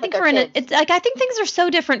that, and I think it's like, I think things are so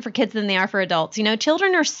different for kids than they are for adults.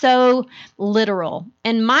 Children are so literal,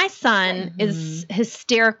 and my son is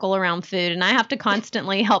hysterical around food, and I have to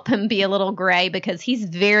constantly help him be a little gray because he's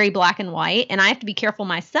very black and white, and I have to be careful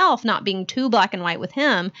myself not being too black and white with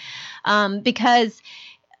him, because,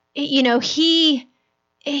 he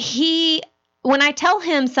when I tell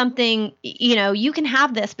him something, you can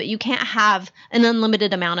have this, but you can't have an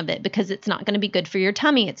unlimited amount of it because it's not going to be good for your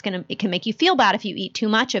tummy. It can make you feel bad if you eat too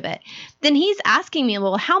much of it. Then he's asking me,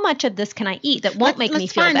 well, how much of this can I eat that won't make me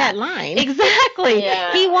feel bad? Let's find that line. Exactly.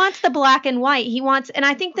 Yeah. He wants the black and white. And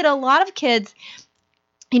I think that a lot of kids,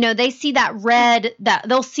 they see that red, that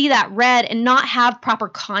they'll see that red and not have proper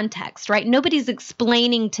context, right? Nobody's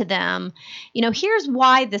explaining to them, here's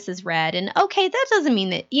why this is red. And okay, that doesn't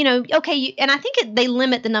mean that, and I think they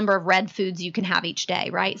limit the number of red foods you can have each day,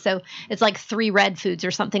 right? So it's like 3 red foods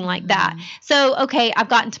or something like that. So, okay, I've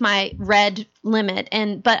gotten to my red limit,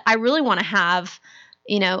 but I really want to have,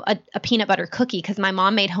 a peanut butter cookie because my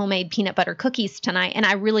mom made homemade peanut butter cookies tonight, and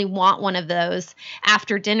I really want one of those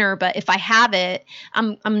after dinner. But if I have it,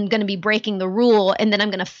 I'm going to be breaking the rule, and then I'm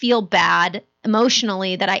going to feel bad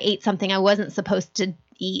emotionally that I ate something I wasn't supposed to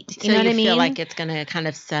eat. You know what I mean? Feel like it's going to kind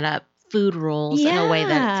of set up food rules in a way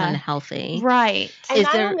that's unhealthy. Right. And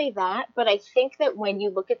not only that, but I think that when you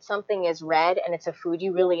look at something as red and it's a food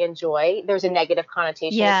you really enjoy, there's a negative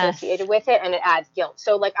connotation associated with it, and it adds guilt.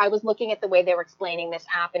 So like I was looking at the way they were explaining this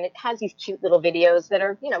app, and it has these cute little videos that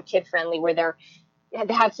are, kid friendly, where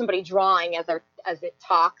they have somebody drawing as it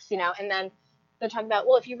talks, and then they're talking about,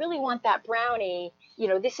 well, if you really want that brownie,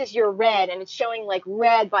 this is your red, and it's showing like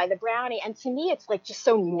red by the brownie. And to me, it's like just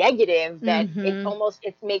so negative that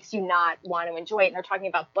it makes you not want to enjoy it. And they're talking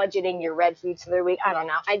about budgeting your red foods for the week. I don't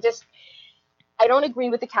know. I don't agree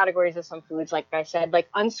with the categories of some foods. Like I said, like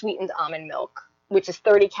unsweetened almond milk, which is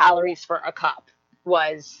 30 calories for a cup,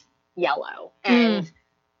 was yellow. And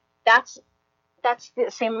that's the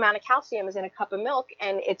same amount of calcium as in a cup of milk,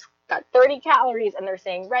 and it's got 30 calories, and they're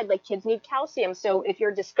saying red. Like, kids need calcium. So if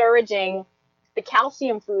you're discouraging the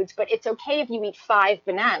calcium foods, but it's okay if you eat 5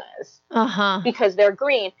 bananas because they're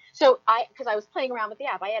green. So because I was playing around with the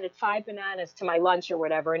app, I added 5 bananas to my lunch or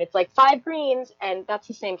whatever, and it's like 5 greens, and that's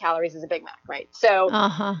the same calories as a Big Mac, right? So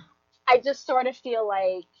I just sort of feel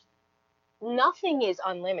like nothing is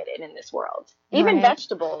unlimited in this world. Even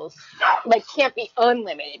vegetables like can't be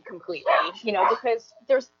unlimited completely, because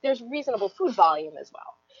there's reasonable food volume as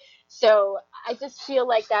well. So I just feel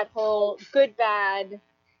like that whole good, bad,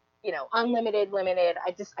 unlimited, limited,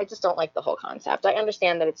 I just don't like the whole concept. I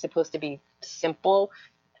understand that it's supposed to be simple,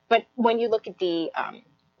 but when you look at the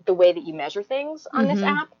way that you measure things on this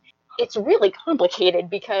app, it's really complicated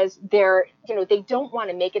because they don't want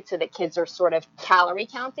to make it so that kids are sort of calorie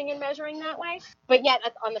counting and measuring that way. But yet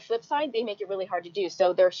on the flip side, they make it really hard to do.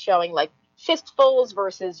 So they're showing like fistfuls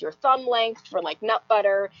versus your thumb length for like nut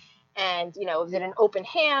butter. And, is it an open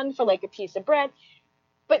hand for like a piece of bread?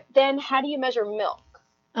 But then how do you measure milk?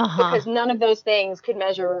 Because none of those things could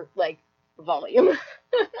measure like volume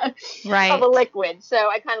of a liquid. So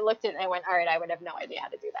I kind of looked at it and I went, all right, I would have no idea how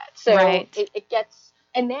to do that. So it gets,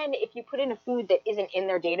 and then if you put in a food that isn't in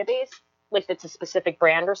their database, like it's a specific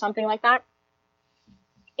brand or something like that,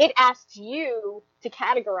 it asks you to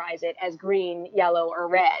categorize it as green, yellow, or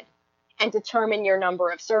red and determine your number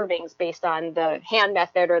of servings based on the hand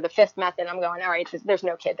method or the fifth method. I'm going, all right, there's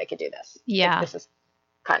no kid that could do this. Yeah. This is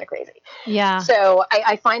kind of crazy. Yeah. So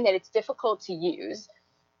I find that it's difficult to use,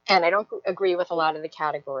 and I don't agree with a lot of the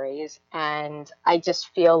categories. And I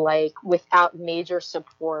just feel like without major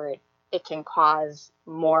support, it can cause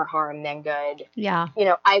more harm than good. Yeah.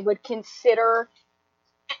 I would consider,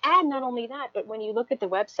 and not only that, but when you look at the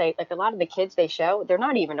website, like a lot of the kids they show, they're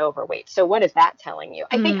not even overweight. So what is that telling you?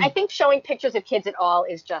 I think showing pictures of kids at all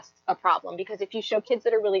is just a problem, because if you show kids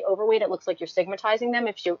that are really overweight, it looks like you're stigmatizing them.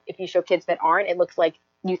 If you show kids that aren't, it looks like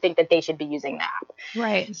you think that they should be using the app.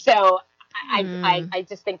 Right. So I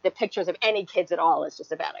just think the pictures of any kids at all is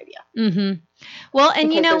just a bad idea. Well,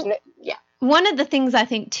 and one of the things I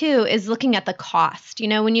think too is looking at the cost.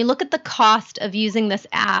 When you look at the cost of using this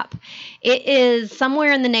app, it is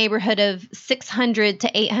somewhere in the neighborhood of $600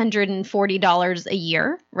 to $840 a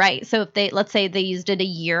year, right? So if let's say they used it a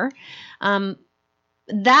year,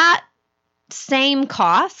 that same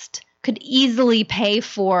cost could easily pay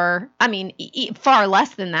for, far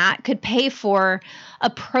less than that, could pay for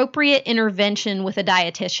appropriate intervention with a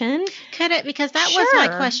dietitian. Could it? Because that was my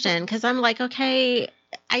question. Because I'm like, okay,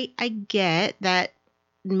 I get that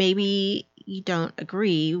maybe you don't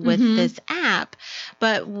agree with this app,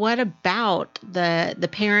 but what about the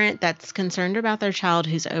parent that's concerned about their child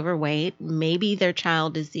who's overweight? Maybe their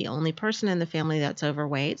child is the only person in the family that's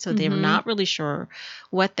overweight, so they're not really sure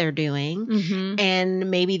what they're doing, and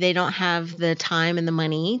maybe they don't have the time and the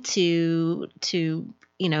money to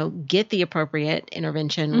get the appropriate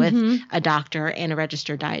intervention with a doctor and a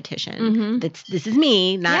registered dietitian. This is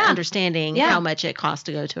me not understanding how much it costs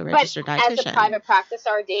to go to a registered dietitian. As a private practice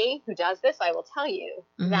RD who does this, I will tell you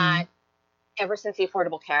that ever since the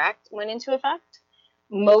Affordable Care Act went into effect,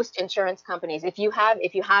 most insurance companies, if you have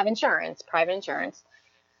insurance, private insurance,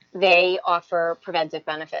 they offer preventive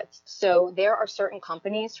benefits. So there are certain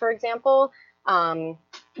companies, for example,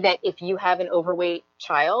 that if you have an overweight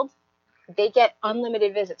child, they get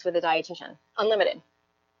unlimited visits with a dietitian. Unlimited.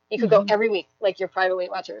 You could go every week, like your private Weight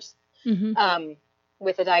Watchers,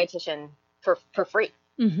 with a dietitian for free.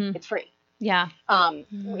 It's free. Yeah.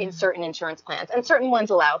 In certain insurance plans. And certain ones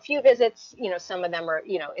allow a few visits. Some of them are,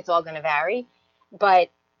 it's all going to vary. But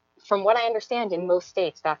from what I understand, in most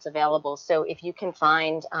states, that's available. So if you can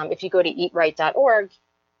find, if you go to eatright.org,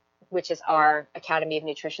 which is our Academy of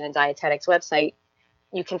Nutrition and Dietetics website,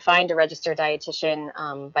 you can find a registered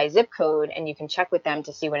dietitian by zip code, and you can check with them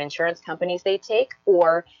to see what insurance companies they take,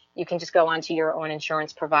 or you can just go onto your own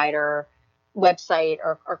insurance provider website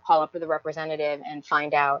or call up with a representative and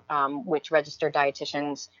find out which registered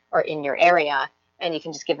dietitians are in your area, and you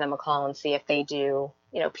can just give them a call and see if they do,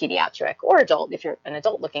 pediatric or adult, if you're an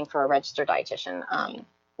adult looking for a registered dietitian,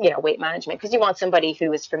 weight management, because you want somebody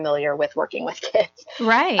who is familiar with working with kids,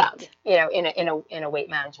 right? In a weight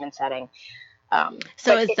management setting.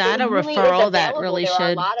 So is that a referral that really should? There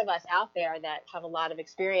are a lot of us out there that have a lot of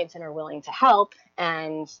experience and are willing to help,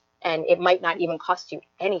 and it might not even cost you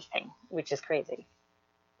anything, which is crazy.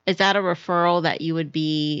 Is that a referral that you would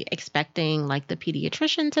be expecting, like, the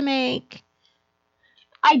pediatrician to make?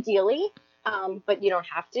 Ideally, but you don't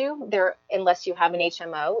have to. Unless you have an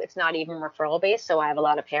HMO, it's not even referral based. So I have a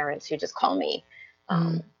lot of parents who just call me,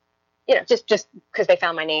 just because they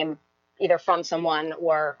found my name either from someone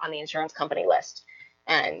or on the insurance company list.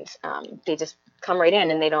 And they just come right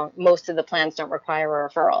in, and most of the plans don't require a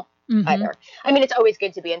referral either. I mean, it's always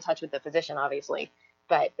good to be in touch with the physician, obviously.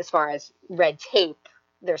 But as far as red tape,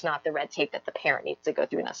 there's not the red tape that the parent needs to go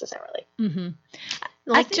through necessarily.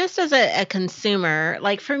 Like, just as a consumer,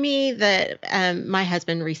 like for me, my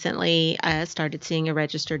husband recently started seeing a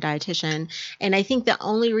registered dietitian. And I think the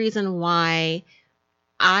only reason why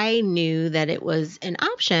I knew that it was an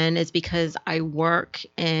option is because I work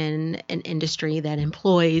in an industry that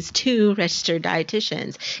employs 2 registered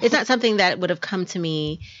dietitians. It's not something that would have come to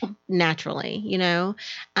me naturally,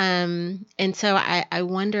 And so I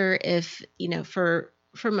wonder if,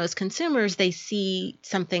 for most consumers, they see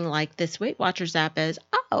something like this Weight Watchers app as,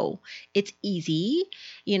 oh, it's easy.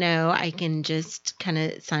 I can just kind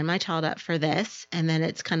of sign my child up for this. And then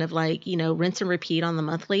it's kind of like, rinse and repeat on the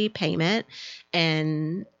monthly payment.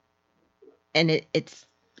 And it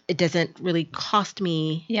doesn't really cost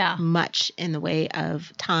me much in the way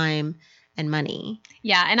of time and money.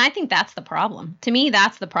 Yeah. And I think that's the problem. To me,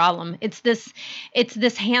 that's the problem. It's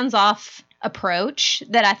this hands-off approach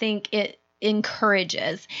that I think it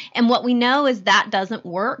encourages. And what we know is that doesn't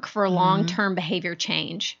work for long-term behavior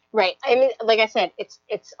change. Right. I mean, like I said,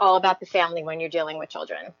 it's all about the family when you're dealing with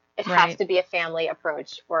children. It has to be a family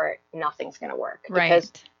approach or nothing's going to work.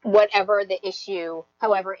 Because whatever the issue,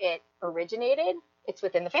 however it originated, it's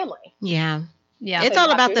within the family. Yeah. Yeah. It's all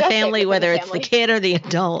about the family, whether it's the kid or the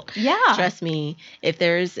adult. Yeah. Trust me. If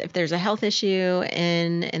there's a health issue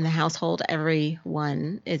in the household,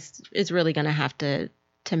 everyone is really going to have to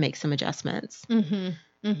make some adjustments. Yeah.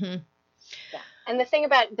 And the thing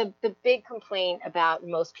about the big complaint about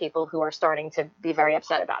most people who are starting to be very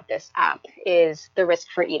upset about this app is the risk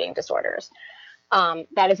for eating disorders.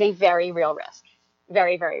 That is a very real risk.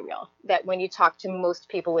 Very, very real. That when you talk to most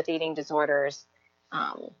people with eating disorders,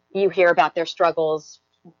 you hear about their struggles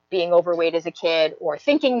being overweight as a kid, or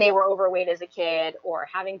thinking they were overweight as a kid, or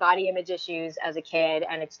having body image issues as a kid,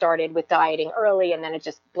 and it started with dieting early and then it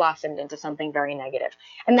just blossomed into something very negative.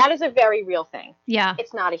 And that is a very real thing. Yeah.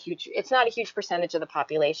 It's not a huge percentage of the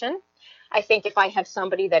population. I think if I have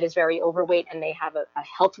somebody that is very overweight and they have a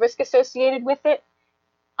health risk associated with it,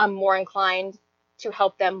 I'm more inclined to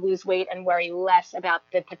help them lose weight and worry less about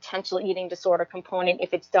the potential eating disorder component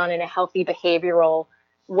if it's done in a healthy behavioral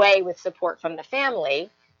way with support from the family,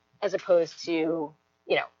 as opposed to,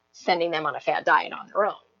 sending them on a fad diet on their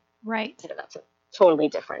own. Right. That's a totally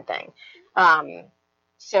different thing.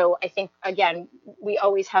 So I think, again, we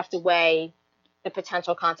always have to weigh the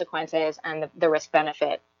potential consequences and the risk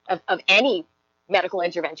benefit of any medical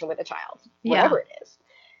intervention with a child, whatever it is,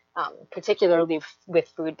 particularly with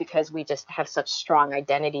food, because we just have such strong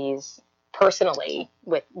identities personally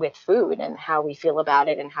with food and how we feel about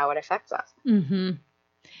it and how it affects us. Mm-hmm.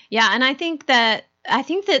 Yeah. And I think that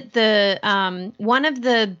the one of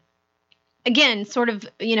the, again, sort of,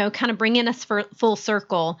 kind of bringing us full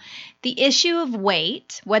circle, the issue of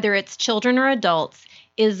weight, whether it's children or adults,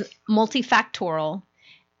 is multifactorial.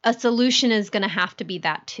 A solution is going to have to be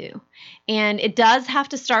that too. And it does have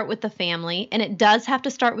to start with the family, and it does have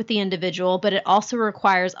to start with the individual, but it also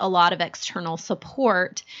requires a lot of external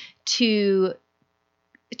support to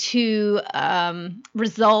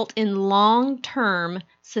result in long-term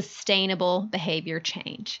sustainable behavior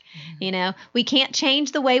change. Mm-hmm. We can't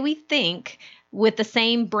change the way we think with the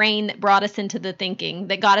same brain that brought us into the thinking,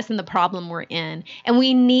 that got us in the problem we're in. And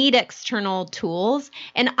we need external tools.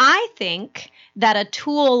 And I think that a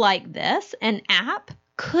tool like this, an app,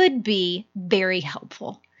 could be very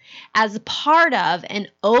helpful as part of an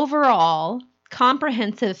overall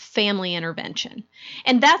comprehensive family intervention.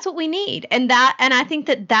 And that's what we need. And I think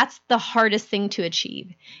that that's the hardest thing to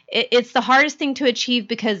achieve. It's the hardest thing to achieve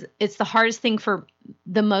because it's the hardest thing for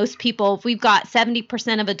the most people. If we've got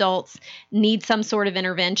 70% of adults need some sort of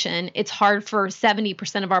intervention, it's hard for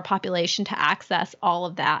 70% of our population to access all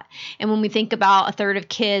of that. And when we think about a third of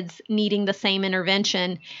kids needing the same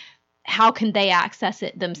intervention, how can they access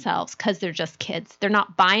it themselves? Because they're just kids. They're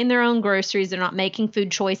not buying their own groceries. They're not making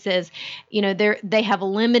food choices. They have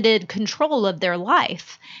limited control of their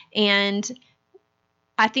life. And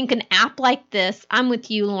I think an app like this, I'm with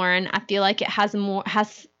you, Lauren. I feel like it has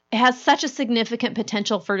such a significant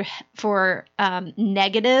potential for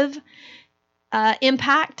negative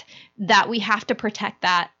impact that we have to protect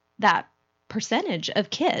that percentage of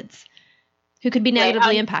kids who could be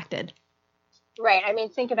negatively impacted. Right. I mean,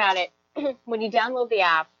 think about it. When you download the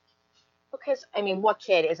app, because, what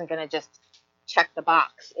kid isn't going to just check the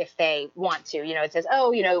box if they want to? It says,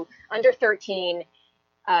 under 13,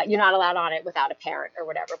 you're not allowed on it without a parent or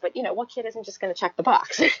whatever. But, what kid isn't just going to check the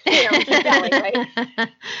box? Keep going, right?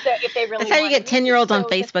 So if they really That's how you get 10-year-olds on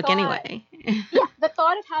Facebook anyway. Yeah. The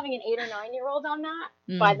thought of having an 8 or 9-year-old on that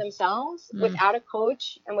by themselves without a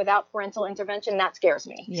coach and without parental intervention, that scares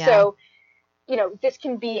me. Yeah. So, this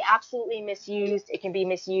can be absolutely misused. It can be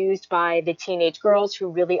misused by the teenage girls who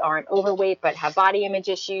really aren't overweight but have body image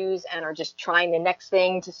issues and are just trying the next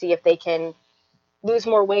thing to see if they can lose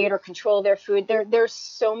more weight or control their food. There's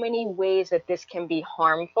so many ways that this can be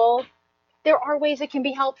harmful. There are ways it can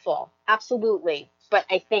be helpful. Absolutely. But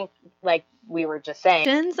I think, like we were just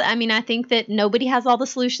saying, I think that nobody has all the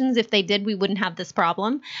solutions. If they did, we wouldn't have this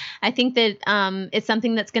problem. I think that it's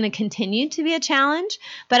something that's going to continue to be a challenge,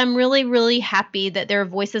 but I'm really, really happy that there are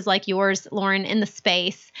voices like yours, Lauren, in the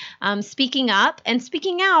space, speaking up and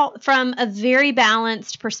speaking out from a very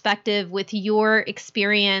balanced perspective with your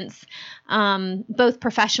experience, both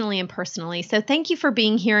professionally and personally. So thank you for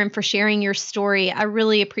being here and for sharing your story. I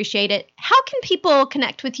really appreciate it. How can people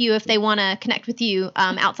connect with you if they want to connect with you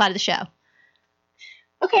outside of the show?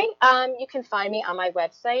 Okay. You can find me on my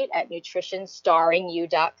website at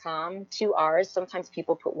nutritionstarringyou.com. 2 R's. Sometimes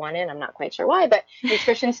people put 1 in. I'm not quite sure why, but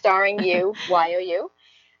Nutrition Starring You, YOU.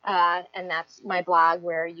 And that's my blog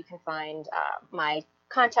where you can find my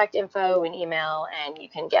contact info and email, and you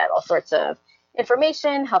can get all sorts of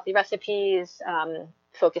information, healthy recipes,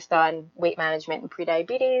 focused on weight management and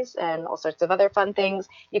prediabetes and all sorts of other fun things.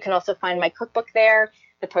 You can also find my cookbook there,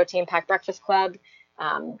 the Protein Pack Breakfast Club,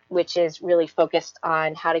 which is really focused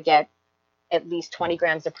on how to get at least 20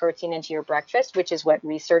 grams of protein into your breakfast, which is what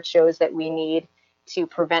research shows that we need to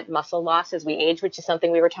prevent muscle loss as we age, which is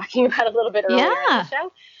something we were talking about a little bit earlier in the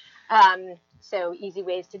show. So easy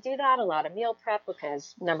ways to do that, a lot of meal prep,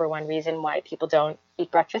 because number one reason why people don't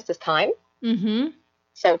eat breakfast is time. Mm-hmm.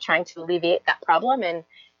 So trying to alleviate that problem and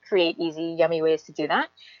create easy, yummy ways to do that.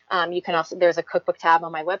 You can also, there's a cookbook tab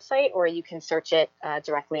on my website, or you can search it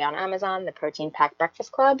directly on Amazon, the Protein Pack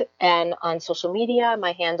Breakfast Club. And on social media,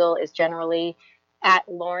 my handle is generally at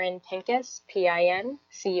Lauren Pincus,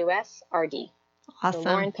 PINCUS RD. Awesome. So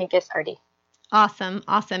Lauren Pincus RD. Awesome.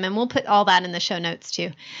 And we'll put all that in the show notes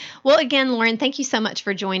too. Well, again, Lauren, thank you so much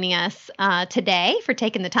for joining us today, for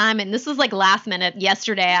taking the time. And this was like last minute.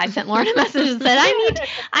 Yesterday, I sent Lauren a message and said,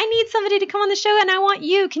 I need somebody to come on the show, and I want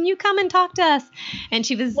you. Can you come and talk to us? And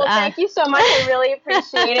she was. Well, thank you so much. I really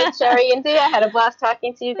appreciate it, Sherry and Dee. I had a blast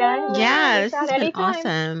talking to you guys. Yeah, this has been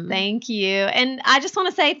awesome. Thank you. And I just want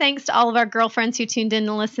to say thanks to all of our girlfriends who tuned in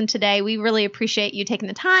to listen today. We really appreciate you taking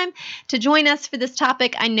the time to join us for this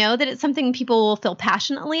topic. I know that it's something people will feel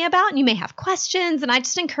passionately about, and you may have questions, and I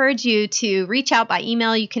just encourage you to reach out by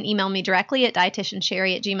email. You can email me directly at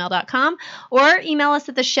dietitiansherry@gmail.com, or email us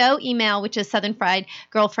at the show email, which is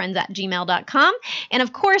southernfriedgirlfriends@gmail.com. And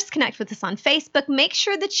of course, connect with us on Facebook. Make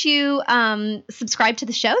sure that you subscribe to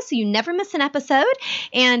the show so you never miss an episode.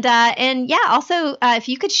 And yeah, also if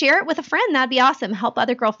you could share it with a friend, that'd be awesome. Help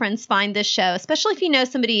other girlfriends find this show, especially if you know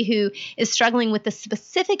somebody who is struggling with the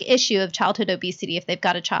specific issue of childhood obesity. If they've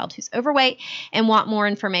got a child who's overweight and want more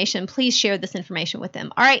information, please share this information with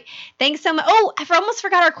them. All right. Thanks so much. Oh, I almost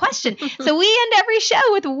forgot our question. So we end every show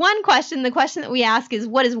with one question. The question that we ask is,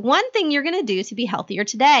 what is one thing you're going to do to be healthier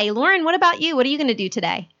today? Lauren, what about you? What are you going to do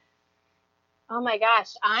today? Oh my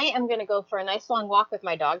gosh, I am going to go for a nice long walk with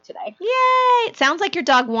my dog today. Yay! It sounds like your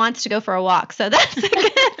dog wants to go for a walk, so that's a good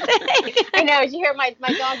thing. I know. Did you hear my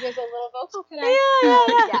dog was a little vocal today? Yeah.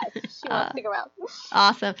 Yes, she wants to go out.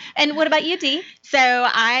 Awesome. And what about you, Dee? So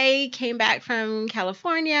I came back from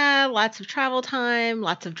California, lots of travel time,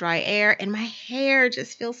 lots of dry air, and my hair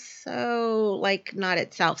just feels so like not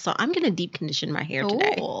itself. So I'm going to deep condition my hair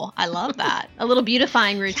today. Oh, I love that. A little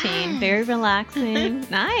beautifying routine. Yes. Very relaxing.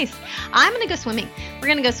 Nice. I'm going to go swimming. We're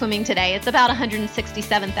going to go swimming today. It's about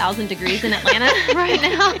 167,000 degrees in Atlanta right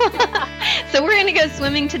now. So we're going to go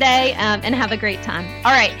swimming today and have a great time.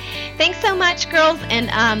 All right. Thanks so much, girls.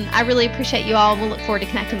 And I really appreciate you all. We'll look forward to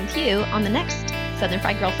connecting with you on the next Southern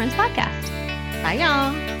Fried Girlfriends podcast. Bye,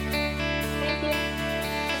 y'all.